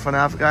 that's half and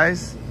half,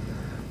 guys.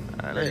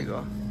 There you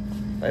go.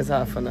 That's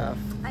half and half.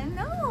 I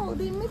know,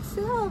 they mix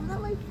it up,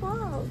 not my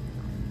fault.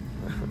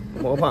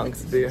 More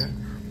Banks Beer.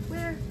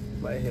 Where?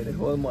 By here, the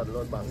whole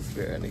model of Banks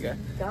Beer. And they got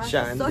Gosh,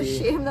 Shandy. it's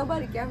so shame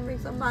nobody can bring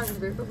some Banks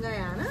Beer from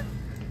Guyana.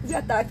 You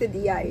got to talk to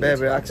DI.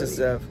 Baby, ask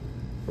yourself,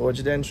 what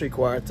you then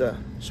 3/4?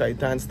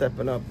 Shaitan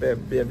stepping up, babe,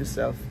 behave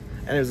yourself.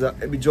 And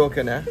it be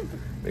joking, eh?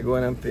 We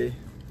going and pay.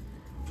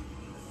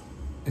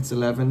 It's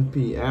 11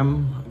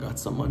 p.m. I got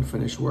some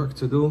unfinished work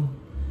to do.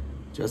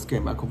 Just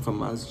came back home from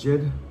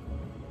Masjid.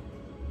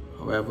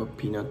 However,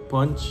 peanut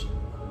punch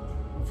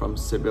from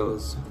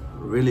Sibyl's,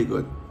 really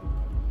good.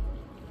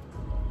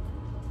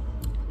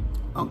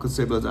 Uncle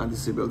Sibyl's, Auntie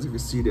Sibyl's, if you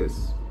see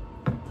this.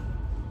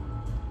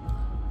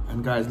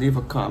 And guys, leave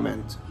a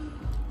comment.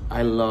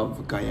 I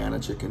love Guyana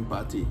chicken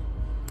patty.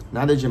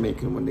 Not the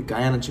Jamaican one, the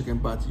Guyana chicken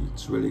patty,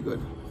 it's really good.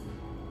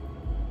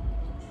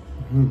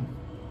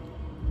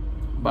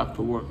 Back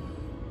to work.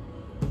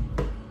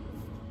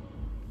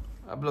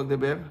 I blocked the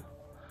babe.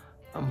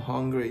 I'm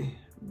hungry.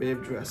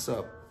 Babe, dress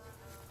up.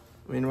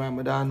 We're in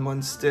Ramadan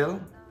month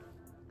still.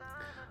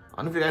 I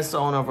don't know if you guys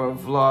saw one of our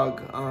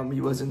vlog.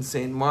 He was in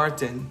St.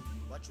 Martin.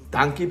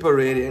 Donkey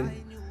parading.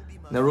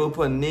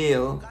 Narupa and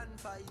Neil.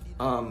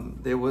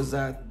 They was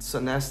at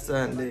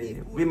Sonesta and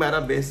we met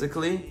up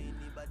basically.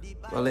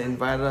 Well, they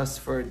invited us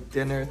for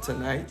dinner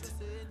tonight.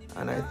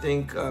 And I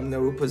think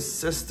Narupa's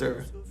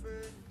sister,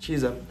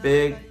 she's a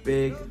big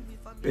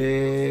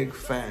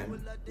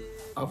fan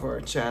of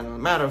our channel.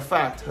 Matter of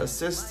fact, her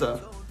sister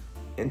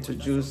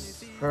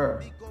introduced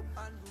her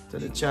to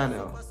the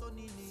channel.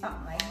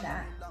 Something like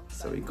that.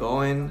 So we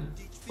going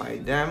by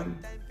them.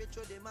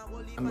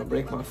 I'm gonna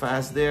break my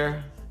fast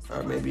there,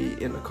 or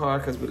maybe in the car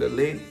because we're a little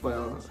late, but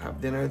I'll have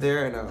dinner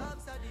there and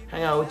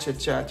hang out, chit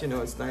chat. You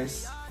know, it's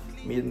nice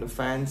meeting the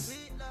fans.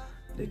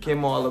 They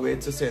came all the way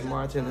to St.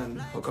 Martin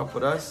and hook up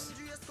with us.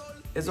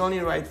 It's only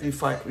right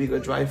we go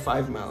drive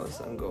 5 miles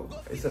and go.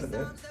 Is that a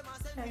bit?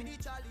 Okay.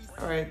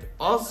 All right.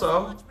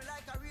 Also,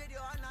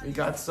 we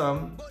got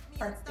some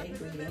Birthday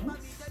greetings.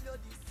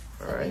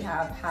 All So right. we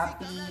have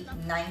happy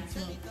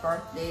 19th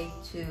birthday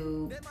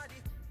to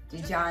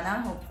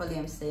Dijana. Hopefully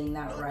I'm saying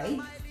that right.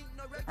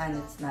 And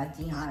it's not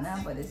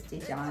Dihana, but it's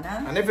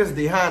Dijana. And if it's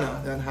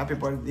Dihana, then happy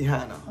birthday,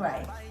 Dihana.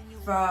 Right.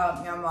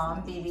 from your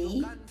mom,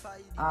 Bibi,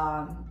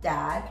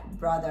 dad,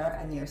 brother,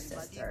 and your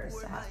sisters.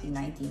 So happy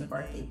 19th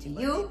birthday to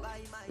you.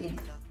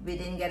 We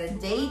didn't get a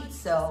date,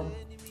 so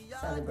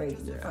celebrate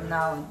from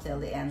now until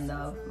the end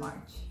of March.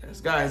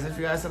 Yes, guys, if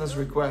you guys send us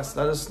requests,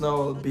 let us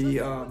know. It'll be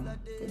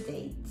the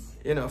date.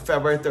 You know,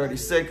 February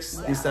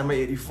 36th, December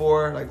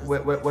 84, like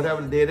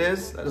whatever the date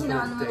is. Let us know.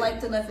 And we'd like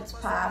to know if it's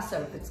past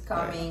or if it's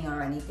coming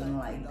or anything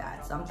like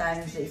that.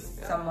 Sometimes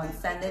someone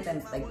send it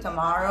and it's like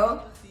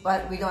tomorrow,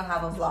 but we don't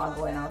have a vlog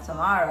going out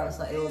tomorrow,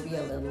 so it will be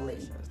a little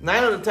late.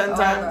 9 out of 10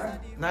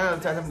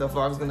 times, the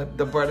vlog's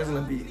the birthday's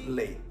gonna be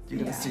late.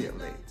 You're gonna see it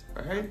late,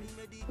 alright?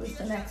 Who's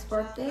the next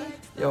birthday?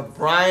 Yo,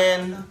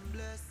 Brian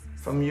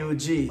from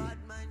UG.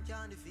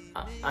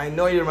 I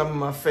know you remember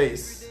my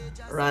face.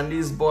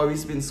 Randy's boy,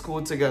 we've been in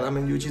school together. I'm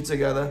in UG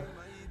together.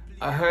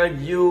 I heard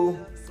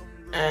you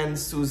and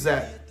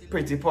Suzette,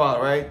 Pretty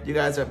Paul, right? You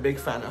guys are a big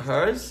fan of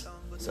hers.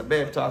 So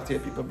babe, talk to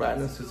your people,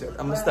 Brian and Suzette.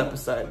 I'm gonna step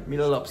aside. Me a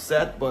little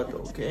upset, but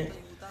okay.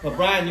 But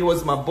Brian, you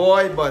was my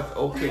boy, but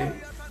okay.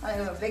 I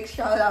have a big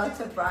shout out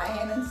to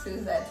Brian and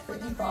Suzette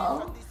Pretty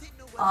Paul,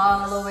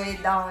 all the way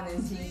down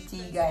in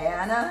GT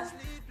Guyana.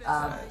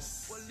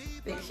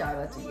 Big shout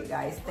out to you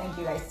guys. Thank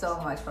you guys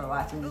so much for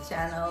watching the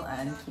channel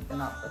and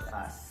keeping up with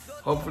us.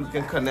 Hopefully we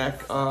can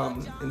connect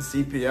in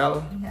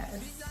CPL.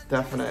 Yes.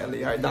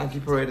 Definitely. All right,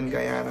 Donkey Parade in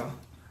Guyana.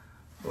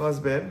 Who else,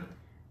 babe?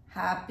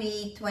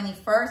 Happy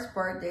 21st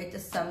birthday to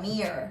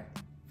Samir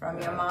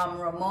from your mom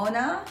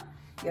Ramona,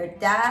 your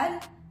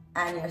dad,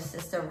 and your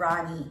sister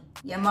Ronnie.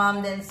 Your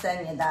mom didn't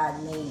send your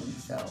dad's name,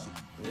 so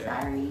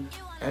sorry.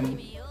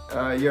 And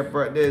your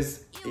birthday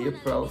is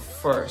April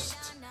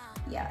 1st.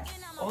 Yes.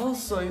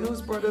 Also, you know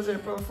whose birthday is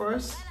April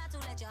 1st?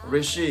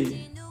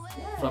 Rishi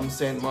from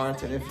St.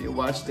 Martin, if you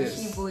watch this.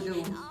 Rishi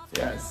Voodoo.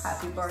 Yes.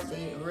 Happy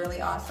birthday.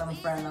 Really awesome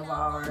friend of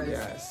ours.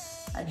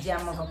 Yes. A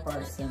gem of a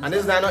person. And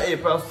this is not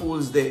April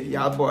Fool's Day.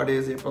 Y'all birthday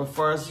is April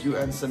 1st. You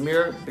and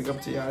Samir, big up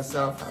to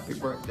yourself. Happy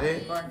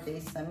birthday. Happy birthday,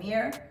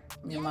 Samir.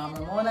 Your mom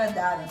Ramona,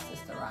 dad, and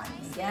sister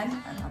Ronnie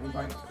again. And happy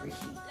birthday to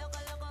Rishi.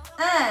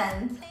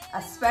 And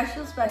a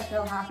special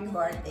happy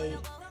birthday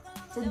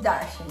to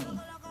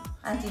Darshini.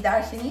 Auntie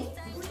Darshini,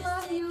 we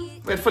love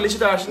you. Wait, Felicia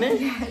Darshini?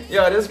 Yes.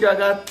 Yeah, this girl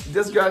got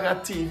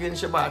TV in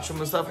she bathroom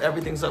and stuff,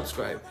 everything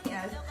subscribed.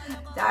 Yes.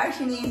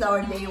 Darshini is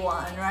our day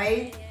one,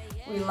 right?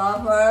 We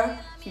love her.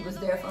 She was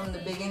there from the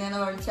beginning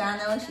of our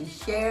channel. She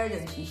shared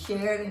and she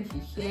shared and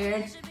she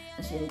shared.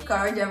 And she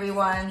encouraged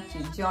everyone to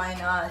join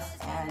us,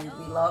 and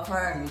we love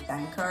her and we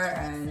thank her.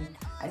 And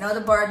I know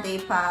the birthday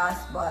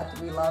passed, but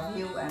we love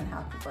you and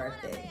happy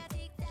birthday.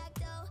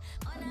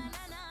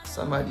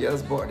 Somebody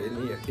else's birthday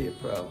in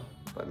April.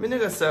 But me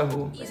nigga say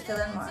who? We're still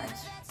in March.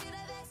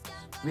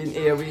 We in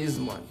Aries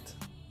month.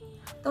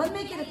 Don't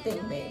make it a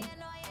thing, babe.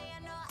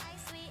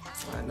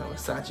 I know,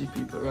 Saji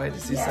people, right? You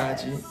see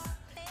Saji?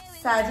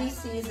 Saji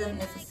season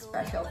is a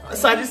special thing.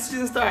 Saji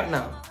season start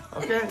now.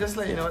 Okay? Just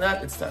let you know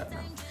that, it start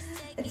now.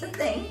 It's a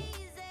thing.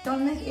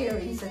 Don't make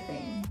Aries a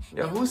thing.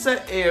 Yeah, who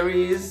said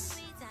Aries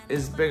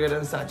is bigger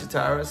than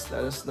Sagittarius?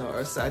 Let us know.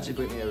 Or Saji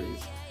going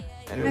Aries.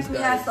 Anyways, we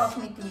had soft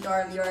meat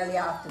early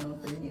afternoon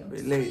for you.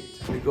 We're late.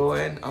 We go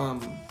in.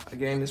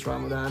 Again, this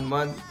Ramadan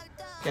month.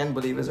 Can't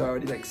believe it's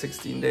already like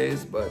 16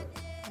 days, but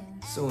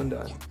soon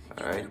done.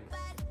 Alright?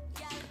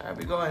 Alright,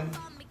 we going.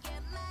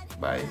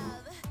 Bye.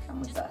 Come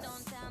with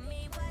us.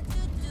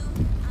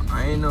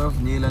 I don't know if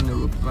Neil and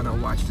Narup are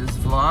gonna watch this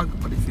vlog,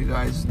 but if you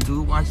guys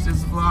do watch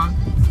this vlog,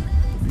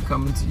 we're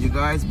coming to you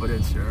guys, but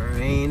it's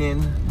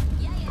raining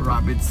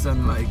rabbits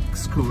and like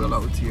squirrel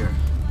out here.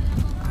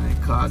 And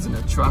it causing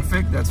the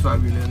traffic, that's why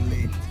we're a little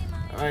late.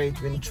 Alright,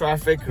 we're in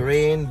traffic,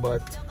 rain,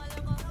 but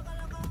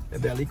the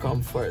belly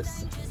come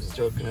first. Just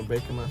joking, I'm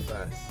breaking my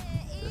fast.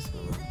 This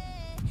one.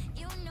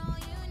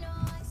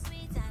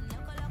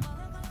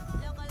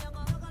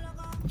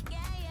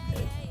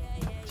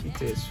 It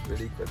tastes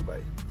really good,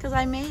 bye. Because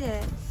I made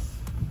it.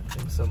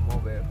 Drink some more,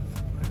 babe.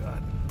 Oh my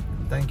god.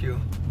 Thank you.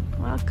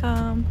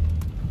 Welcome.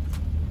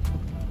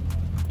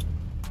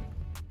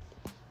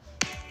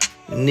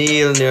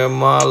 Neil,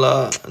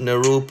 Nirmala,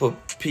 Narupa,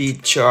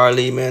 Pete,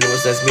 Charlie, man, it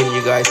was nice meeting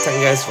you guys. Thank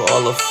you guys for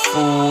all the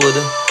food.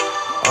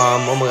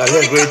 Oh my god, we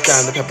had a great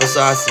time. The pepper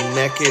sauce,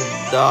 naked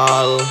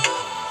doll,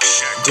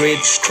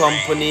 great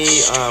company.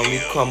 We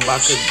come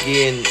back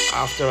again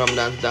after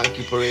Ramadan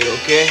Donkey Parade,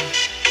 okay?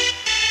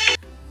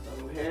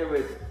 I'm here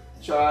with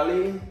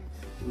Charlie,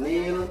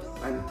 Neil,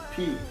 and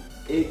Pete,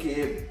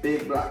 aka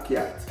Big Black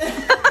Cat.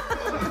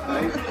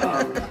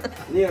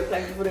 Right? Neil,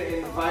 thank you for the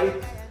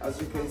invite. As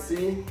you can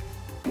see,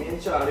 me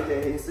and Charlie,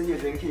 here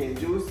drink cane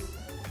juice.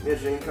 We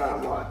drink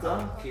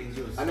water. Cane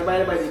juice. And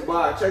by the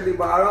bar, check the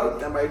bar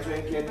out. And by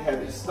drinking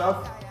heavy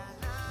stuff.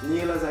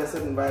 Neil, as I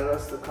said, invited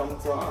us to come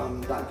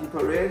to Donkey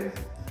Parade.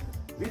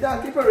 We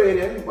Donkey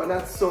Parading, but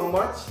not so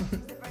much.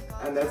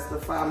 And that's the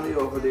family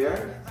over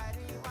there.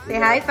 Say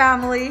hi,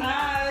 family.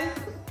 Hi.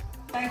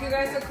 Thank you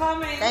guys for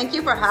coming. Thank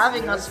you for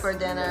having us for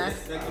dinner.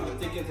 Thank you for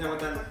taking time with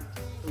that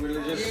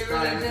religious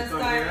time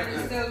and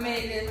you still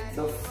made it.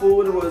 The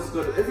food was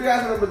good. If you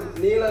guys remember,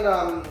 Neil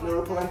and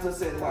Narupa went to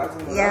St.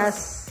 Martin with yes.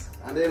 us.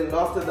 And they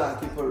love the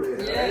donkey parade,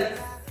 Yes.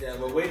 right? Yeah,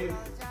 but when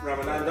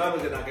Ramadan done,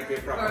 we're gonna get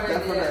paid properly.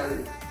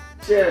 Definitely.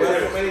 Cheers.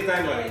 Well, for many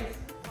times, buddy.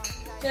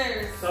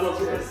 Cheers. Salud.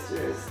 Cheers,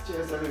 cheers,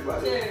 cheers,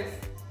 everybody. Cheers.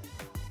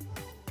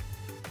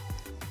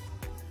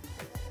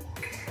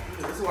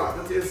 This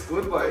water tastes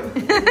good, boy.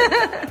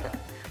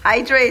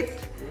 Hydrate.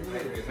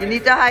 You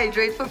need to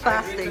hydrate for To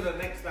fasting. the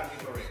next donkey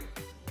parade.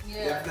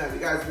 Yeah. Definitely.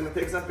 You guys are gonna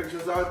take some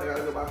pictures out. They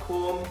gotta go back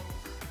home.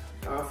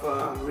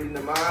 Reading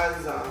the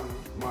mass.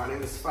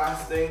 Morning is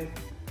fasting.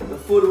 The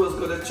food was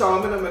good. The chow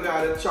mein, oh my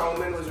god, the chow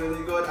mein was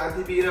really good.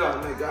 Auntie Beta,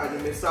 oh my god, you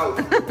missed out.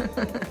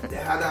 They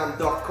had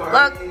duck curry.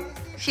 Look,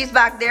 she's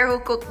back there who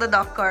cooked the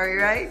duck curry,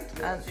 right?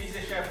 She's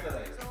the chef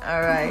today.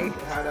 All right.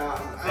 They had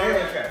They're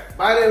the chef.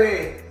 by the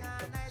way,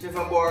 she's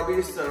from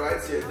Barbista,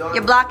 right? So you're done.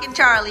 You're blocking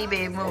Charlie,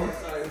 babe. Move.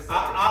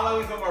 I'll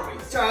always go for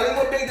me. Charlie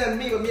more big than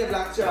me, but me a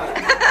black Charlie.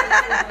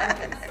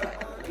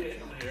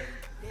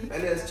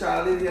 And there's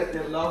Charlie, they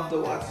love to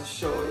watch the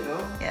show, you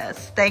know?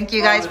 Yes. Thank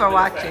you guys for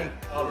watching.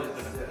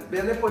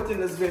 Then they put in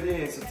this video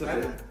here, so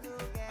today.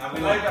 And we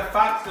like the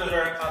facts that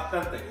are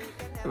authentic.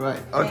 Right.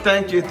 Oh,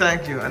 thank you,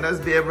 thank you. And that's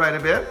Babe, right,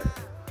 Babe?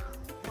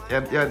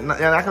 You're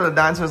not going to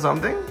dance or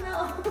something?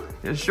 No.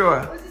 You're sure?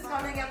 I was just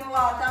coming to get my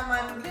water,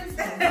 man.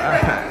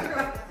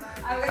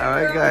 All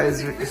right,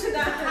 guys. All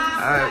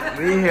right,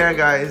 we here,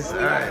 guys. All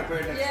right.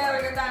 Yeah,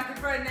 we're gonna thank you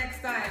for it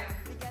next time.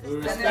 We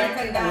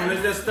respect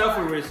religious stuff,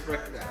 we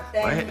respect that.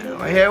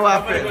 Well, here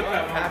what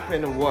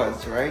happened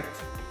was, right?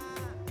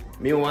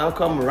 Me want to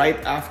come right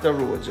after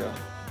Roja,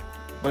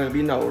 but it'll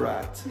be now,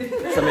 right? So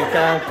me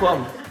can't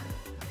come.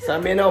 So I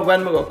may know when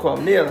we go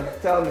come. Neil,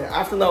 tell me,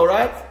 after now,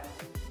 right?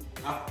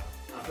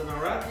 After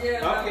now, right?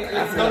 Yeah.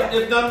 Okay.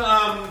 If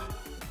done,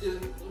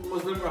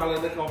 Muslim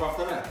holiday come up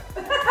after that.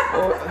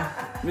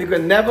 Oh, we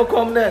could never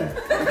come then.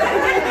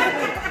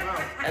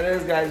 And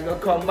this guy's gonna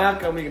come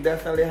back and we can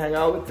definitely hang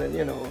out and,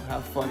 you know,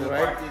 have fun,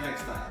 right? Party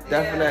next time.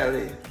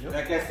 Definitely.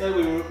 Like I said,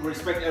 we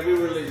respect every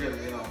religion,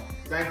 you know.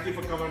 Thank you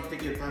for coming and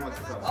taking your time out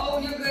to come. Oh,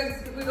 you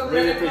guys, we're gonna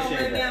Really come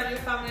appreciate with me that. and your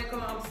family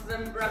come up,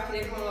 them Rocky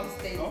come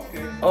upstate.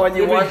 Okay. Oh, and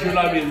you want to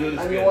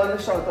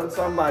to shout out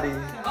somebody.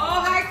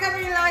 Oh, hi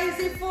Camila, is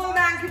it full?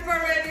 Thank you for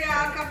already,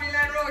 Camila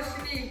and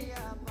Roshni.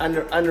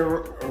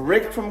 And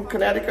Rick from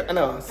Connecticut,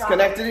 no,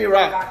 Schenectady,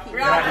 Rocky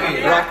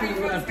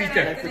and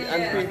Peter.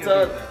 And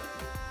Peter.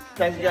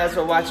 Thank you guys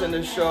for watching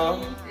the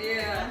show.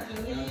 Yeah.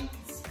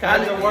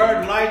 And the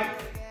word like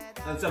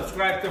and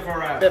subscribe to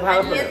Forever.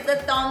 Babe, Hit the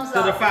thumbs To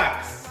up. the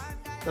facts.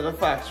 To the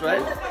facts, right?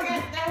 Don't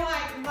forget the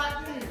like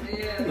button.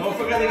 Yeah. Don't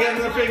forget to get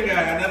in the finger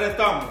and the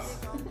thumbs.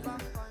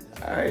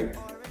 Alright.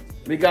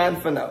 We gone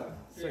for now.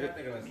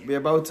 We're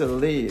about to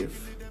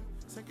leave.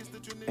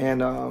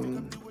 And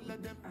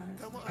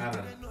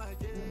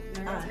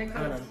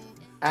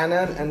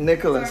Anna and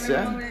Nicholas,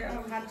 yeah?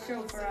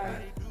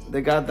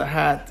 They got the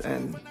hat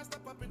and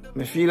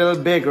me feel a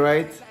little big,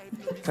 right?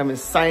 Come and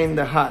sign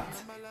the hat.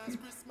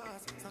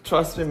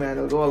 Trust me, man,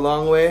 it'll go a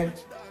long way.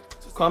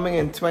 Coming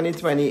in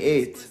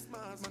 2028.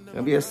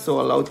 It'll be a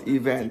sold-out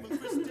event.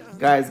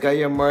 Guys, got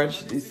your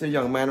merch. These two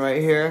young men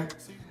right here.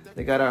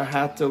 They got our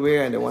hat to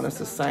wear and they want us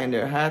to sign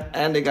their hat.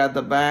 And they got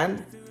the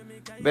band.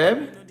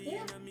 Babe?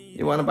 Yeah.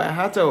 You want to buy a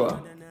hat or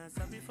what?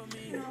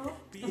 No.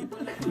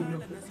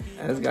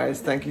 Yes, guys,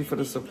 thank you for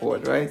the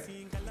support, right?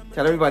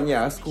 Tell everybody,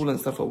 yeah, school and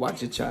stuff will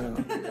watch your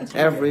channel.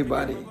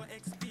 Everybody.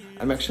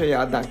 And make sure you're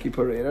at Donkey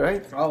Parade,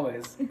 alright?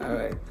 Always.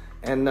 Alright.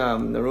 And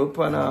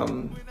Narupa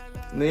and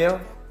Neil,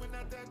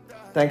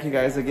 thank you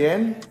guys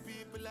again.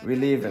 We're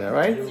leaving,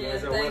 alright?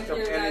 Yes, thank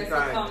you guys for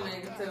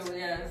coming too,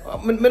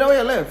 yes. Me know where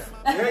you live.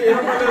 Yeah, you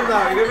have to live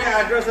now. You give me an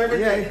address,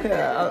 everything.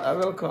 Yeah, I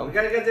will come. We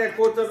gotta get their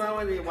quota now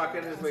when you walk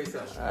in this way,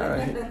 sir.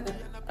 Alright.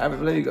 Alright,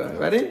 where you going?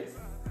 Ready?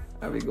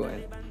 Are we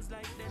going?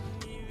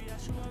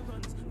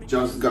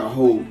 Just got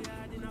whole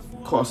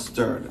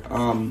custard.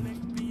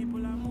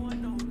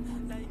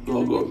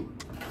 Go.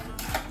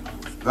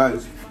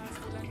 Guys.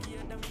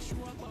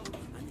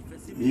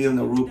 Me and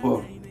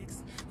Narupa,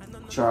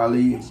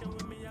 Charlie,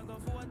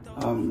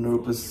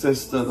 Narupa's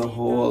sister, the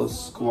whole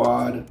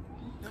squad.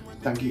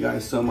 Thank you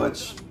guys so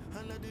much.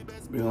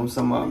 Bring home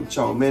some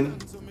chow mein,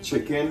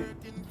 chicken,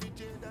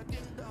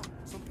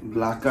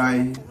 black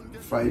eye,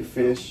 fried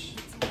fish,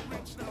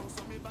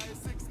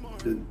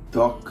 the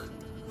duck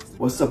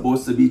was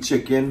supposed to be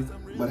chicken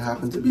but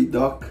happened to be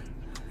duck,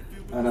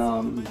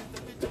 and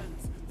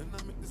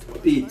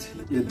Pete,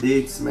 your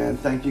dates, man.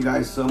 Thank you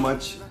guys so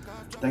much.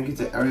 Thank you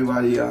to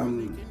everybody.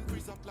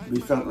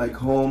 We felt like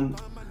home.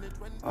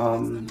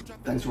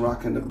 Thanks for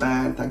rocking the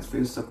band. Thanks for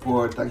your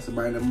support. Thanks for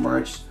buying the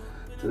merch.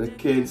 To the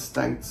kids,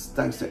 thanks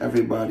to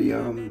everybody.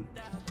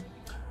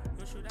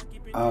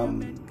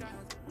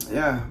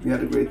 Yeah, we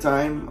had a great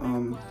time.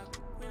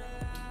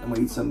 I'm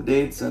gonna eat some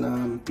dates,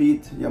 and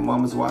Pete, your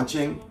mom is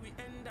watching.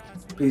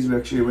 Please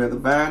make sure you wear the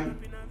band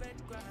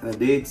and the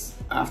dates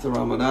after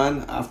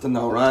Ramadan, after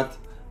Nawrat.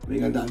 We're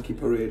gonna Donkey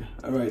Parade.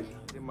 All right.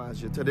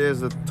 Today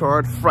is the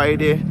third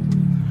Friday,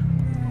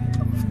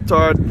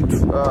 third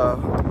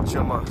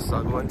Jummah, so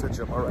I'm going to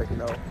Jummah right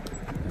now.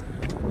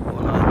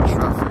 Hold on,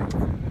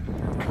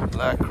 traffic.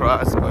 Black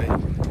Cross, boy.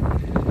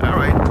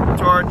 Alright,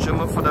 tour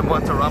Jummah for the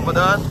month of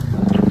Ramadan.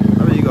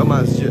 There you go,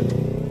 masjid.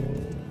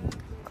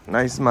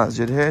 Nice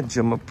masjid here.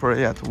 Jummah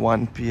pray at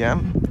 1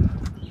 p.m.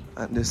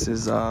 And this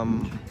is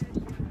Allah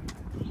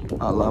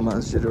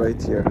Masjid right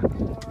here.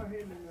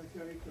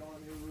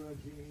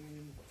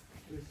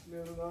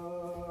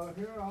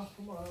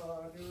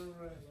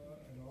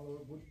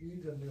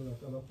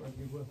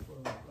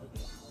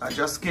 I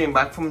just came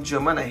back from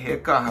Jummah and I hear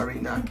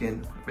Kahari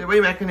knocking. Babe, what are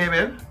you making here,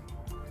 babe?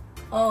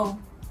 Oh,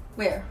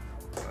 where?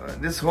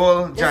 This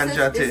whole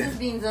janjati. This is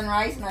beans and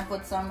rice, and I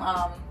put some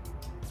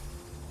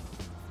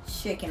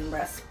chicken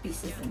breast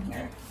pieces in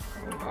here.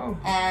 Oh.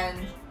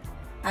 And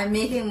I'm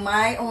making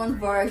my own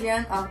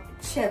version of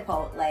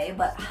Chipotle,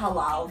 but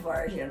halal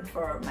version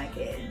for my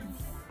kids.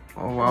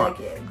 Oh wow. My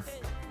kids.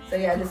 So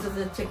yeah, this is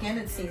the chicken.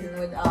 It's seasoned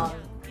with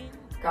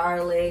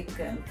garlic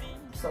and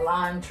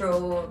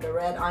cilantro, the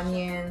red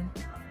onion,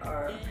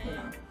 or you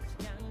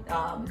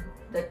know,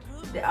 the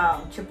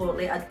chipotle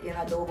in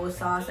adobo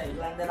sauce. I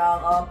blend it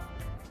all up,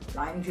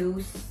 lime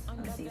juice,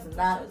 and season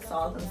that with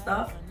salt and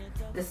stuff.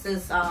 This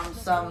is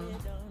some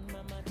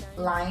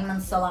lime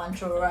and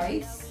cilantro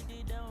rice.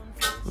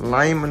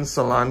 Lime and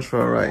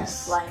cilantro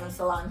rice. Yes, lime and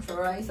cilantro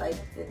rice.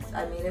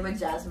 I made it with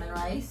jasmine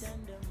rice.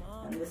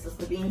 And this is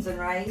the beans and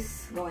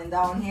rice going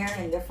down here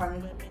in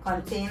different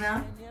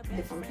container,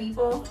 different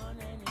people.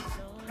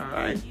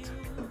 Alright.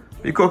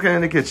 You cooking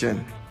in the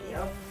kitchen?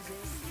 Yep.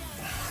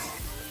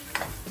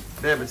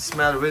 Babe, it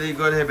smells really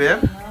good here, babe.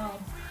 I know.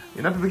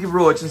 You know people keep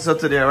roaching stuff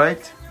today,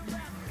 right?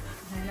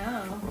 I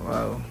know.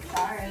 Wow.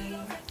 Sorry.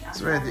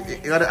 So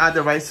you gotta add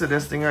the rice to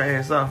this thing right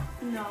here, so.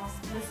 No,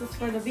 this is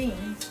for the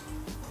beans.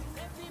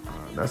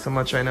 That's how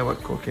much I know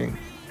about cooking.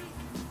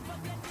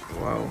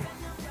 Wow.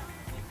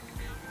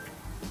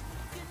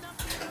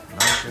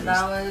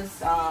 That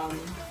was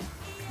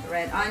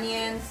red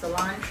onion,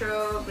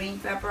 cilantro, green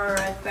pepper,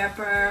 red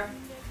pepper.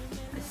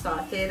 I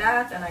saute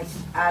that and I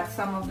add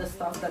some of the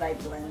stuff that I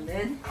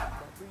blended,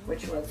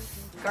 which was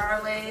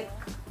garlic,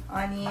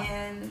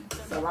 onion,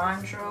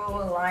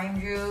 cilantro,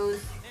 lime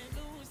juice.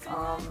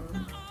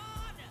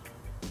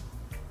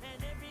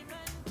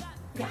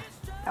 Yeah.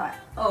 Alright.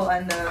 Oh,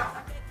 and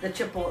the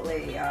chipotle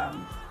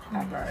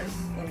peppers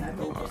in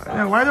adobo sauce.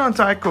 Yeah, why don't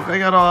I cook? I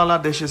got all the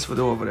dishes for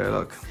the over there,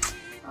 look.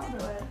 I'll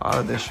do it.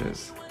 All the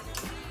dishes.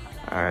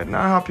 Alright,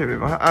 now I'll help you,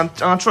 baby. I'm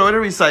throw the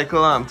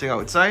recycle thing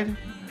outside.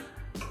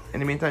 In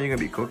the meantime, you're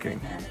gonna be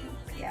cooking. And,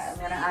 yeah, I'm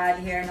gonna add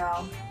here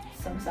now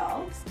some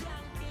salt,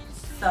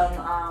 some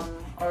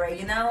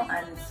oregano,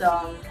 and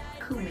some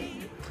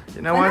cumin.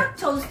 You know what? Not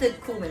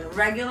toasted cumin,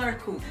 regular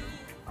cumin.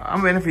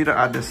 I'm waiting for you to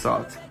add the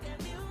salt.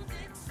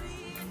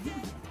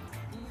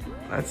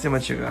 Let's see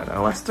what you got.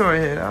 What story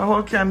here? A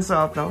whole can of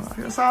salt now.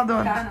 It's all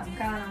done.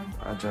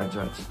 Can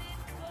them.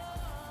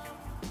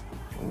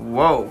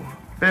 Whoa.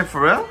 Babe,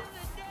 for real?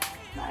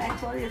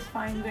 Actually, it's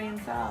fine grain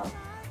salt.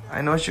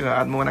 I know she gonna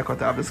add more when I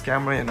cut off this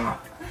camera, you know.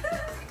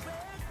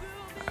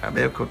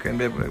 Babe cooking,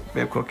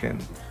 babe cooking.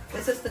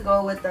 This is to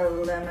go with the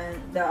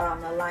lemon, the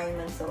lime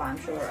and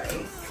cilantro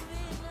rice.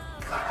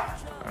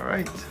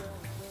 Alright.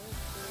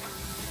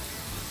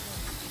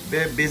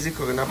 Babe busy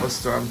cooking up a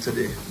storm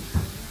today.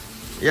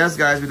 Yes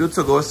guys, we do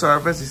to-go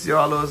service. You see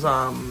all those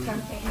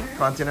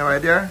container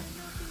right there?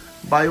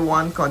 Buy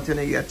one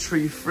container, you get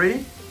 3 free.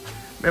 Babe,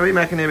 what are you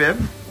making it, babe?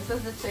 This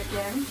is the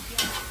chicken.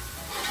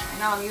 And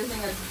now I'm using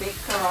a big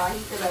karahi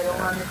because I don't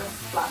want it to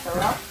splatter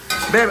up.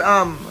 Babe,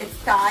 it's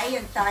Thai,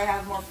 and Thai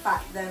have more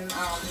fat than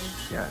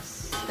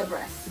yes, the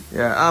breast.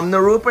 Yeah,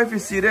 Narupa, if you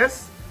see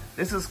this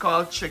is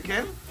called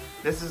chicken.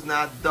 This is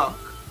not duck.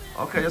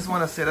 Okay, just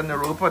want to say that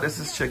Narupa, this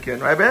is chicken,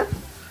 right, babe?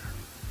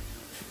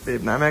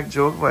 Babe, not make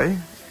joke, boy.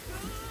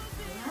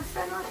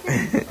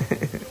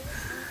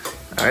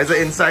 It's an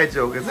inside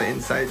joke. It's an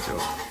inside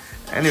joke.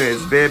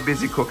 Anyways, babe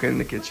busy cooking in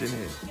the kitchen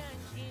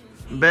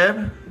here.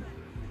 Babe,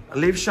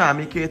 leave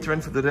Shami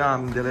catering for the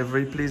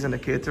delivery, please, in the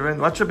catering.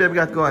 What your babe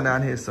got going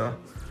on here, sir?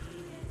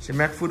 She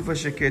make food for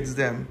she kids,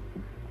 them.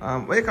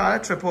 What you call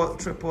it? Chipotle?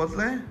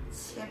 Chipotle.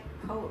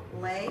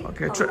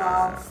 Okay,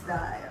 halal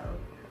style.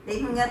 They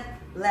can get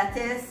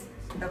lettuce,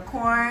 the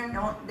corn.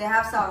 They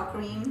have sour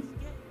cream.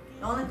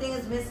 The only thing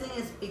is missing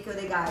is pico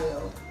de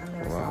gallo and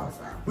their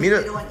salsa, which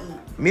they don't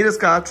eat. Me just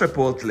call it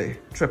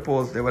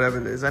Chipotle, whatever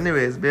it is.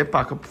 Anyways, babe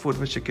pack up food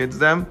for your kids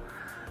them.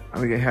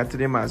 And we can head to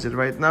the masjid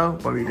right now,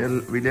 but we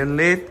didn't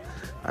late.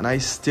 And I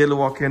still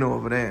walking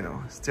over there, you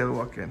know. Still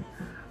walking.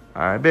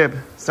 Alright, babe,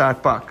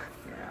 start pack.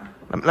 Yeah.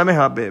 Let me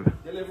help, babe.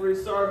 Delivery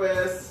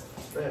service.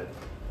 Babe.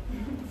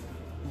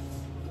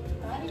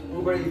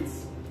 Uber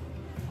Eats.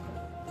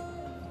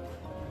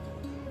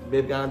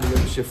 Babe gonna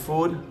deliver your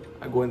food.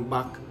 I'm going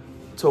back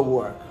to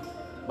work.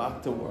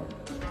 Back to work.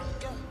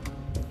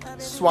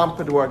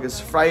 Swamped work. It's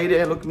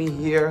Friday. Look me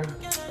here.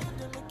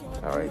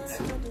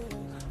 Alright.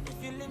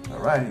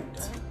 Alright.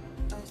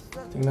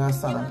 I think that's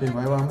stand up here,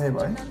 boy. What I'm here,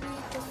 boy.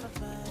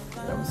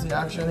 Let me see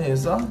action here,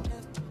 sir.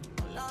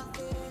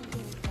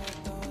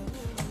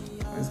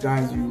 These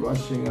guys be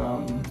rushing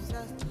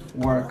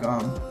work.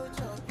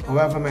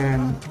 However,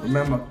 man,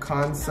 remember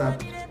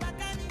concept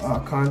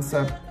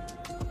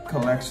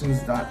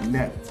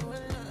conceptcollections.net.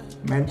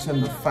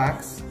 Mention the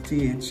fax,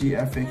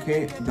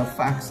 THEFAK, the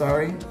fax,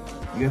 sorry.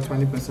 You get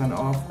 20%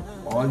 off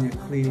all your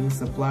cleaning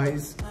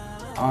supplies.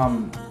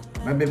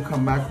 Maybe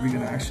come back, we're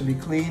gonna actually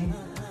clean.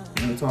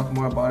 We're gonna talk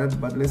more about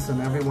it, but listen,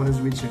 everyone is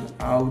reaching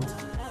out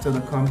to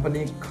the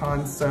company,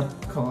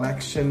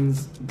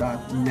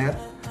 conceptcollections.net.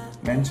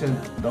 Mention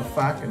the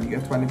fact and you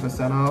get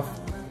 20% off.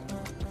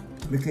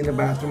 We cleaned the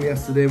bathroom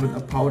yesterday with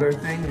the powder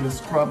thing. The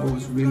scrub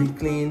was really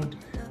clean.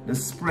 The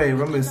spray,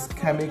 remember, it's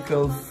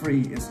chemical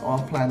free. It's all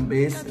plant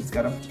based. It's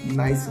got a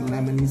nice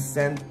lemony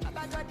scent,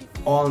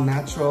 all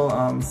natural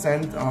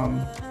scent.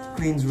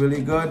 Cleans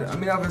really good. I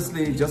mean,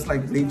 obviously, just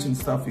like bleach and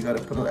stuff, you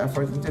gotta put a little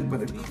effort into it,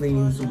 but it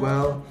cleans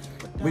well.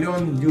 We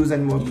don't use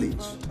any more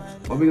bleach.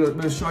 But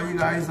we'll show you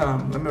guys.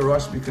 Let me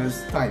rush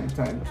because time.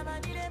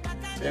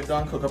 They've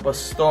done cook up a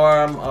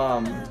storm.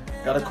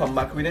 Gotta come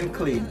back. We didn't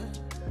clean.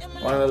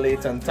 One of the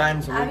later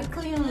times. I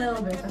clean a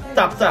little bit. Okay?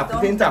 Tap.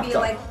 Clean tap. Don't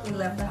feel like we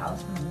left the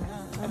house.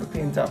 I have a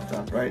clean tap,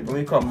 right? When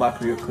we come back,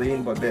 we're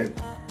clean, but then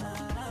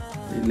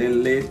we're a little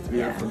late. We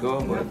have to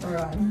go. But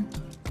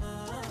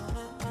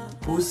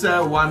who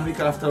said 1 week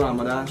after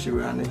Ramadan she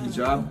wearing the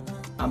hijab?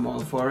 I'm all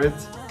for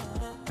it.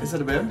 Is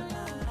it, babe?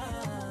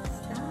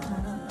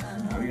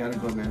 We gotta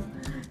go, babe.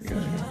 We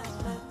gotta go.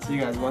 See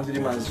you guys. Once to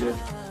the masjid.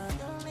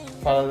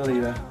 Follow the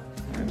leader.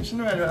 We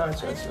shouldn't have read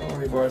church. Oh,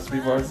 reverse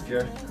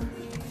gear.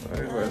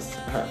 Reverse.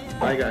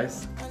 Bye,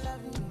 guys.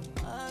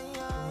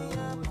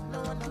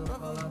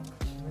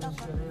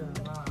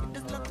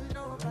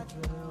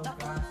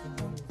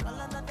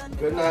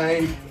 Good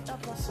night.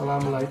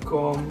 Assalamu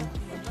alaikum.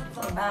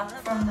 We're back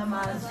from the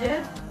masjid.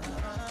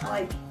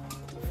 Like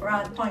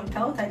Farad pointed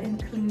out, I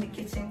didn't clean the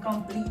kitchen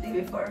completely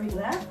before we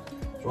left.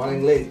 It's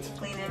running late.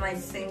 Cleaning my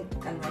sink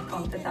and my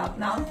countertop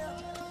now.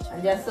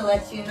 And just to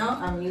let you know,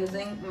 I'm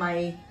using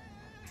my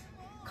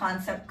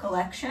Concept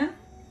Collection.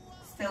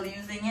 Still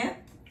using it.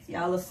 See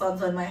all the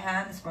suds on my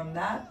hands from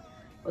that.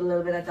 Put a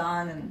little bit of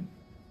Dawn and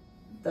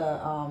the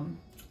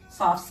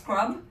soft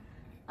scrub.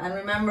 And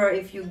remember,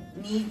 if you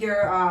need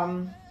your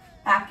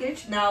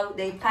package, now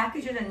they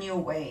package it a new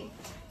way.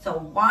 So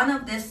one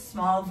of this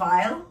small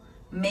vial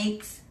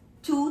makes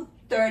 2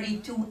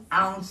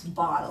 32-ounce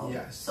bottles.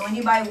 Yes. So when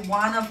you buy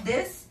one of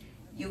this,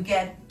 you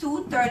get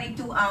 2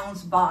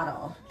 32-ounce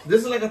bottles.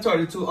 This is like a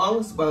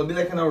 32-ounce, but it'll be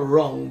like in a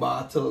round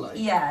bottle. Like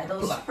yeah,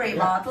 those spray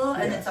bottle,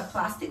 and it's a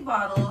plastic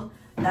bottle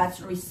that's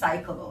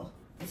recyclable.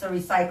 It's a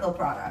recycled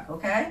product,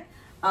 okay?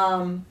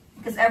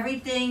 Because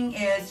everything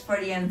is for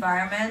the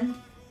environment.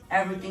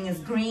 Everything is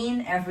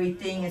green.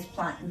 Everything is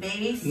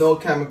plant-based. No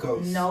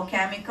chemicals. No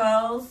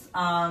chemicals.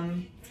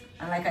 And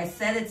like I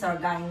said, it's our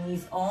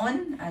Guyanese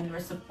own, and we're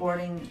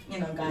supporting, you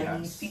know,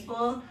 Guyanese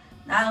people.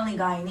 Not only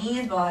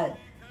Guyanese, but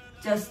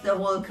just the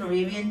whole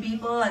Caribbean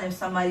people. And if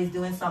somebody's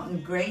doing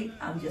something great,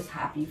 I'm just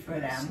happy for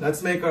them.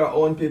 Let's make our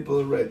own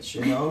people rich,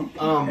 you know.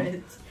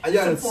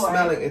 Yeah,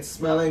 it's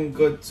smelling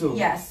good too.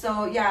 Yeah.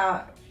 So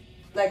yeah,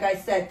 like I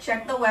said,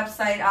 check the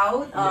website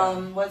out.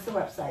 What's the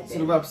website? So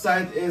the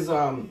website is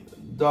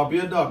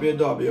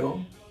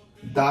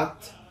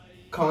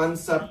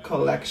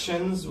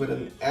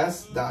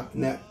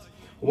www.conceptcollections.net.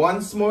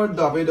 Once more,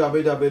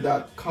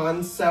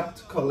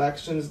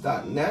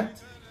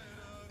 www.conceptcollections.net,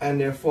 and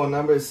their phone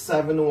number is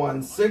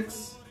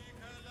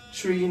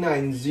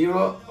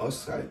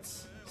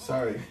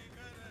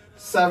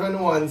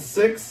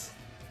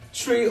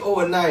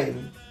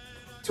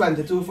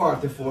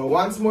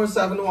Once more,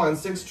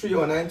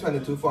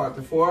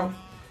 716-309-2244.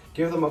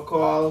 Give them a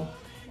call.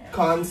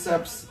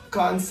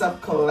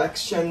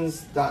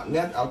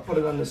 Conceptcollections.net. I'll put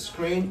it on the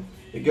screen.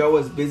 The girl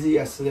was busy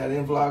yesterday. I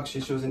didn't vlog. She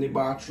was in the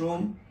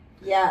bathroom.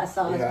 Yeah,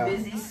 so I was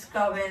busy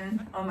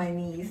scrubbing on my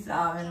knees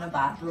in the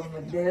bathroom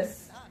with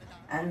this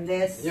and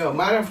this. Yo,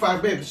 matter of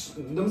fact, babe,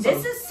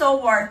 this is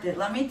so worth it.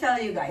 Let me tell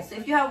you guys. So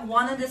if you have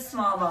one of this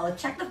small bottle,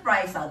 check the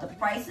price out. The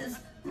price is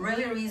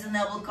really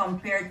reasonable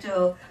compared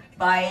to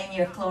buying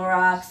your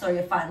Clorox or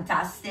your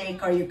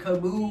Fantastic or your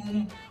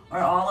Kaboom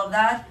or all of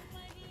that.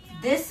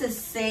 This is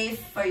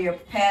safe for your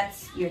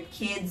pets, your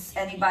kids,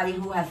 anybody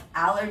who has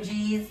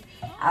allergies.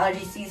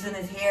 Allergy season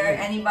is here.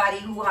 Anybody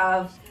who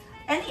have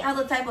any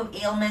other type of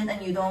ailment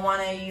and you don't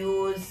want to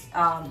use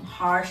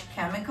harsh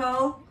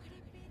chemical,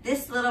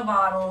 this little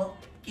bottle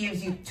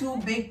gives you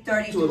 2 big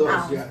 32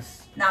 ounce.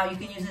 Yes. Now you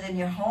can use it in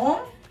your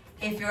home.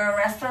 If you're a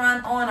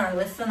restaurant owner,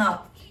 listen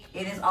up.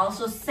 It is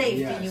also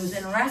safe to use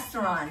in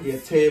restaurants. Your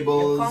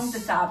tables. Your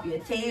countertop, your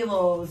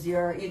tables,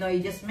 your, you know, you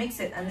just mix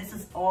it. And this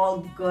is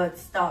all good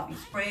stuff. You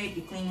spray it,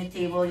 you clean your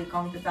table, your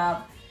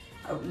countertop,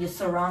 your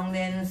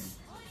surroundings.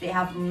 They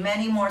have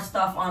many more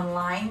stuff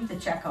online to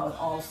check out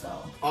also.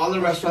 All the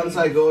restaurants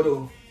I go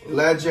to,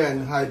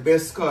 Legend,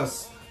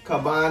 Hibiscus,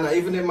 Cabana,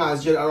 even the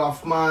Masjid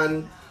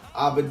Ar-Rahman,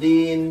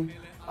 Aberdeen,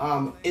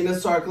 Inner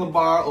Circle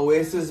Bar,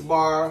 Oasis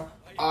Bar.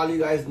 All you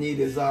guys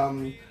need is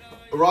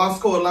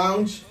Roscoe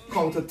Lounge,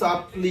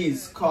 countertop.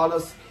 Please call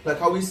us, like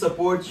how we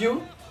support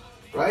you,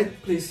 right?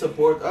 Please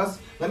support us.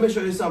 Let me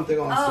show you something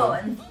also. Oh,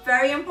 and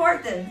very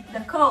important,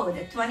 the code,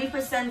 the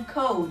 20%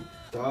 code.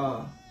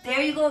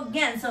 there you go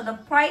again. So the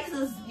price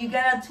is, you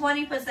get a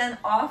 20%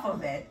 off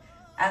of it,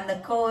 and the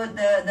code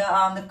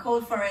the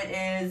code for it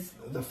is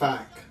the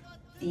FAK.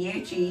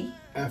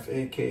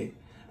 THEFAK.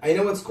 I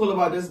know what's cool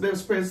about this. They've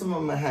sprayed some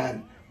on my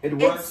hand. It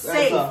works. It's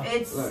safe.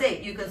 It's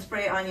safe. You can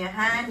spray it on your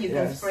hand. You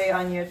can spray it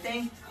on your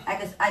thing.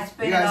 I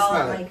sprayed it all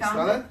on my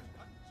counter. Smell it?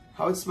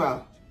 How it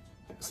smell?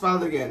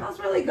 Smell it again. Smells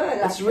really good.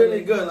 It's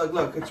really good.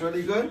 Look, it's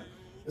really good.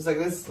 It's like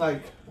this,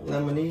 like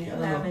lemony.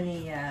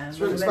 Lemony, yeah. It's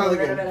really smell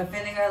again. A little bit of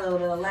vinegar, a little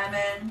bit of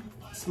lemon.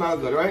 Smell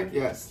good, right?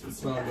 Yes, it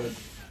smells good.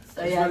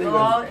 So yeah, really go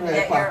out and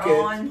get your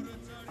own,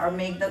 or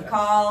make the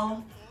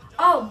call.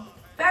 Oh,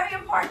 very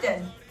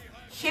important.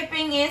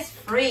 Shipping is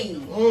free.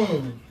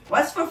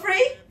 What's for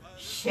free?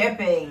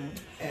 Shipping.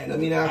 And I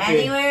mean,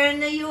 anywhere in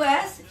the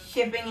US,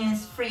 shipping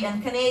is free.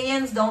 And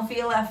Canadians, don't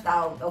feel left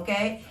out,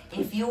 okay?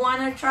 If you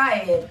want to try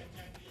it,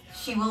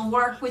 she will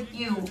work with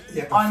you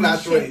on the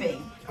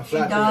shipping. She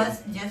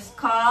does. Just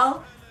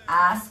call,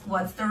 ask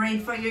what's the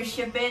rate for your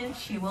shipping.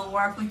 She will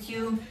work with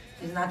you.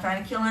 She's not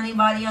trying to kill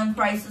anybody on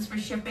prices for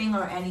shipping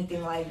or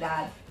anything like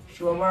that.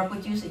 She will work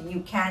with you so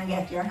you can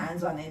get your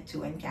hands on it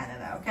too in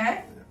Canada,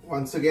 okay?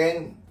 Once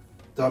again,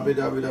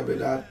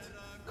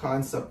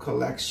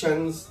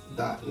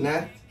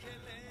 www.conceptcollections.net.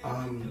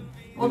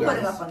 We'll put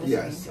it up on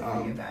the screen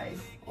for you guys.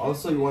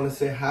 Also, you want to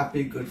say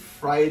Happy Good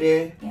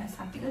Friday. Yes,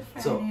 Happy Good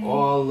Friday. So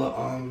all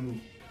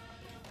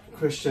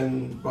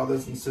Christian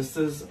brothers and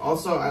sisters.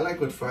 Also, I like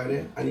Good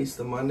Friday and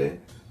Easter Monday.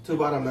 Too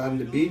bad I'm not on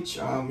the beach.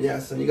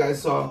 Yes, and you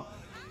guys saw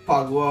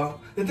Phagwah.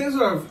 The things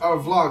with our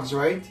vlogs,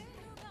 right?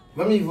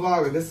 When we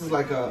vlog, this is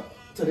like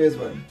today's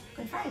one.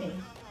 Good Friday.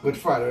 Good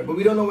Friday, but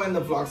we don't know when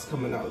the vlog's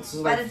coming out.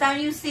 So by the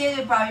time you see it,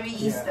 it'll probably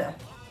be Easter.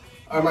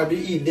 Or it might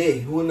be Eid Day,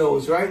 who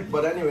knows, right?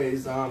 But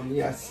anyways,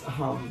 yes.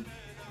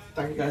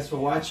 Thank you guys for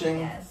watching.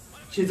 Yes.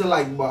 She's a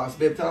like boss.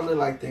 Babe, tell them the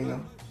like thing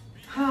now.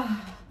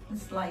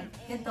 It's like,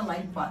 hit the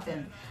like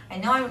button. I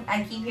know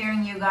I keep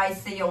hearing you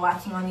guys say you're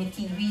watching on your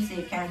TV, so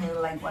you can't hit the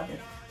like button.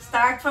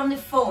 Start from the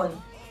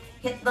phone.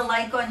 Hit the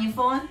like on your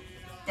phone,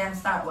 then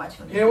start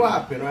watching. Here what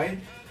happened, right?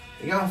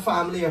 You got a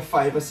family of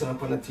 5 person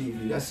up on the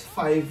TV. That's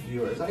 5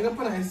 viewers. I got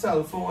on your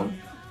cell phone,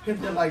 hit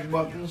the like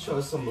button,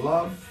 show some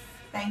love.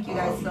 Thank you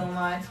guys so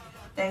much.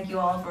 Thank you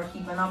all for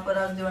keeping up with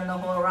us during the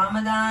whole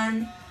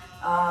Ramadan.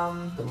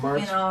 The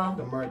merch,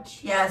 the merch.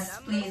 Yes,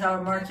 please,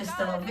 our merch is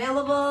still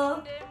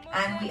available,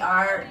 and we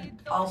are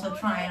also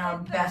trying our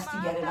best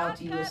to get it out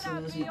to you as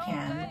soon as we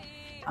can.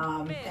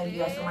 Thank you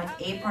guys so much.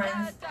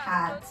 Aprons,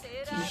 hats,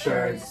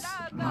 t-shirts,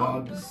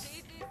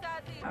 mugs.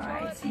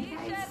 Alright, see you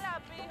guys.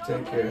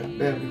 Take care.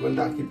 Baby, we're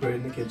going to keep her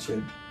in the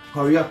kitchen.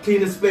 Hurry up, clean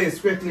this place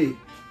quickly.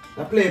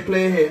 Now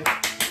play here.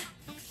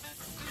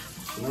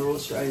 No roll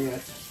shy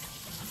yet.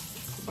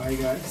 Bye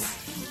guys.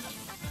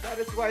 That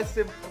is why it's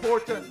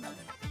important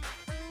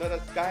that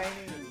as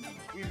Guyanese,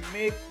 we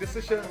make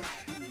decisions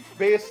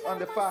based on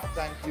the fact.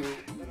 Thank you.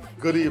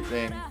 Good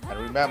evening. And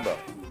remember,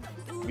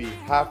 we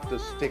have to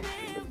stick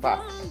to the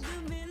facts.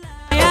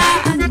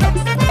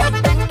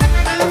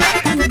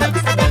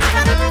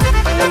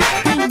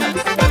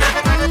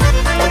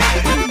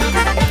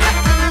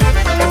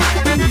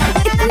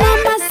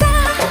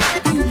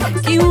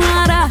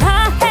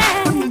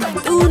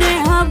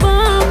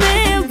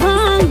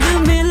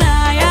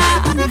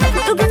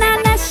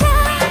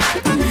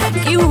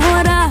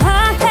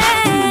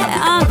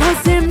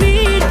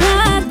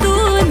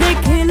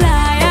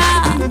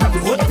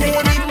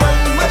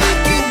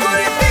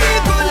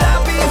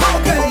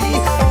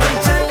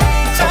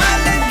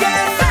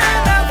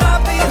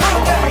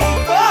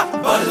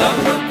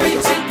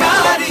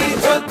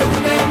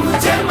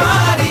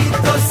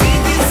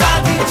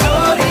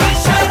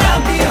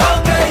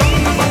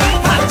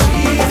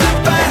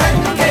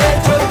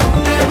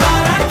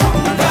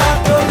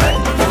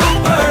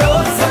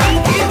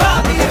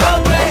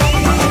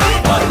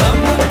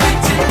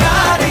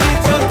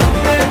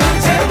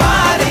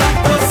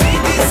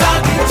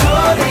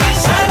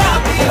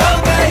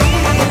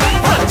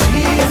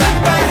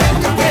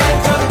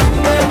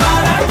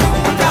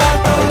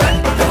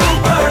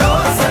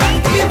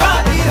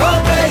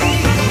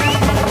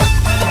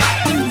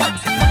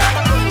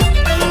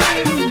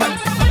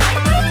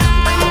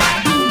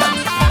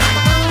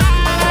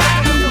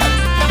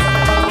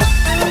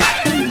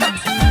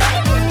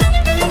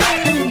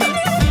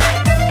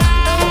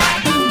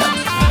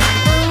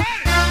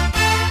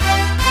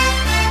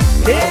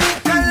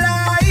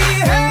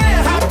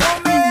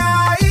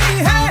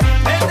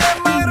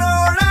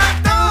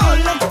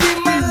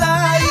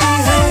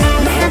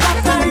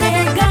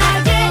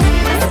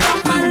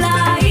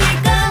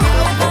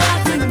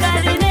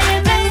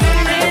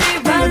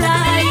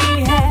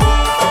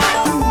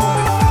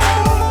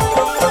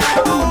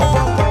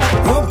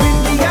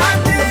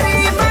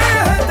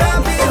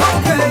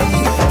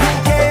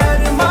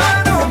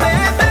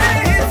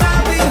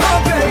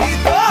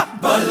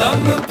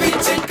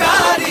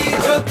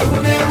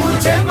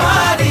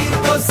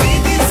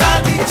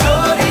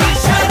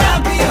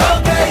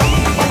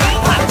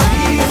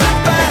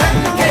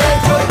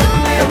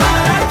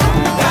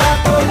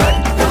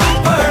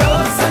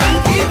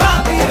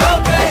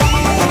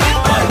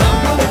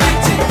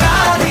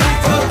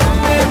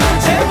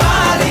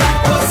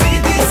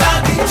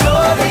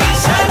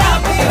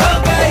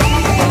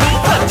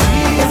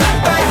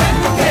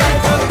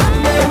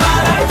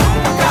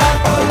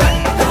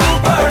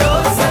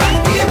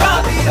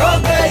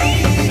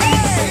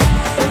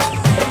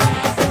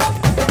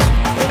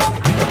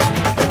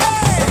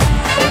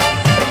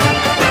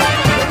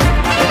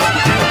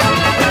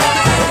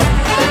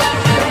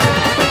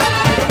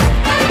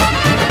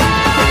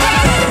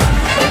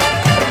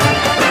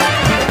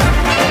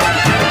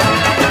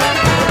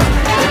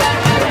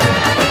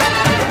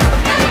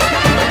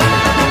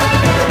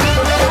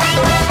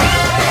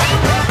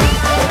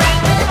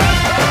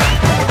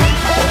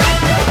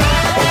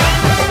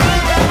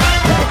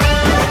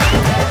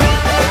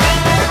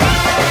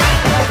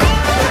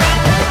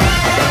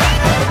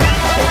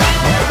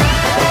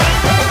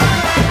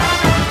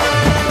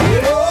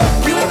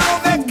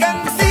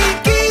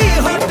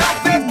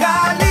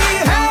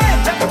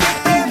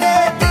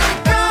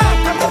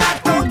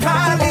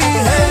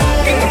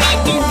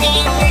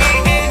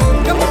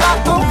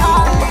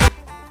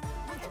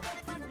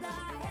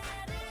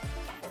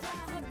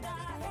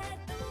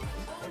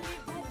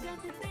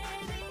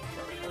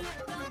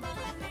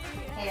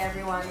 Hey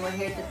everyone, we're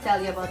here to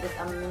tell you about this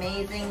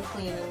amazing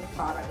cleaning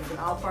product. It's an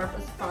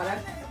all-purpose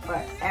product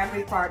for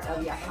every part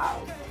of your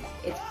house.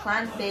 It's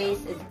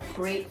plant-based, it's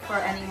great for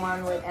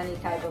anyone with any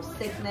type of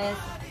sickness,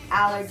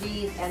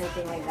 allergies,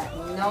 anything like that.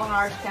 No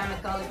harsh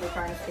chemical if you're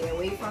trying to stay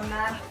away from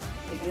that.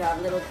 If you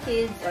have little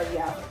kids or you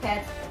have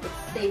pets, it's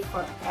safe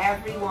for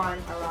everyone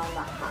around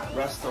the house.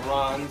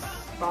 Restaurants,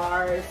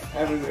 bars,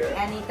 everywhere.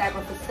 Any type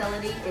of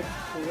facility, it's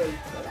great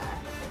for that.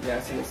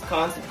 Yes, and it's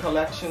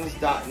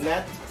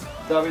conceptcollections.net,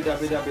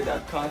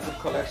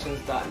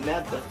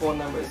 www.conceptcollections.net. The phone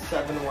number is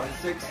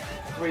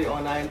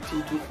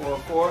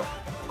 716-309-2244.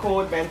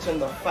 Code mention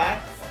the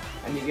fact,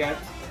 and you get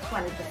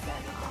 20%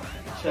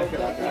 off. Check it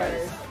out, guys.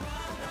 Yours.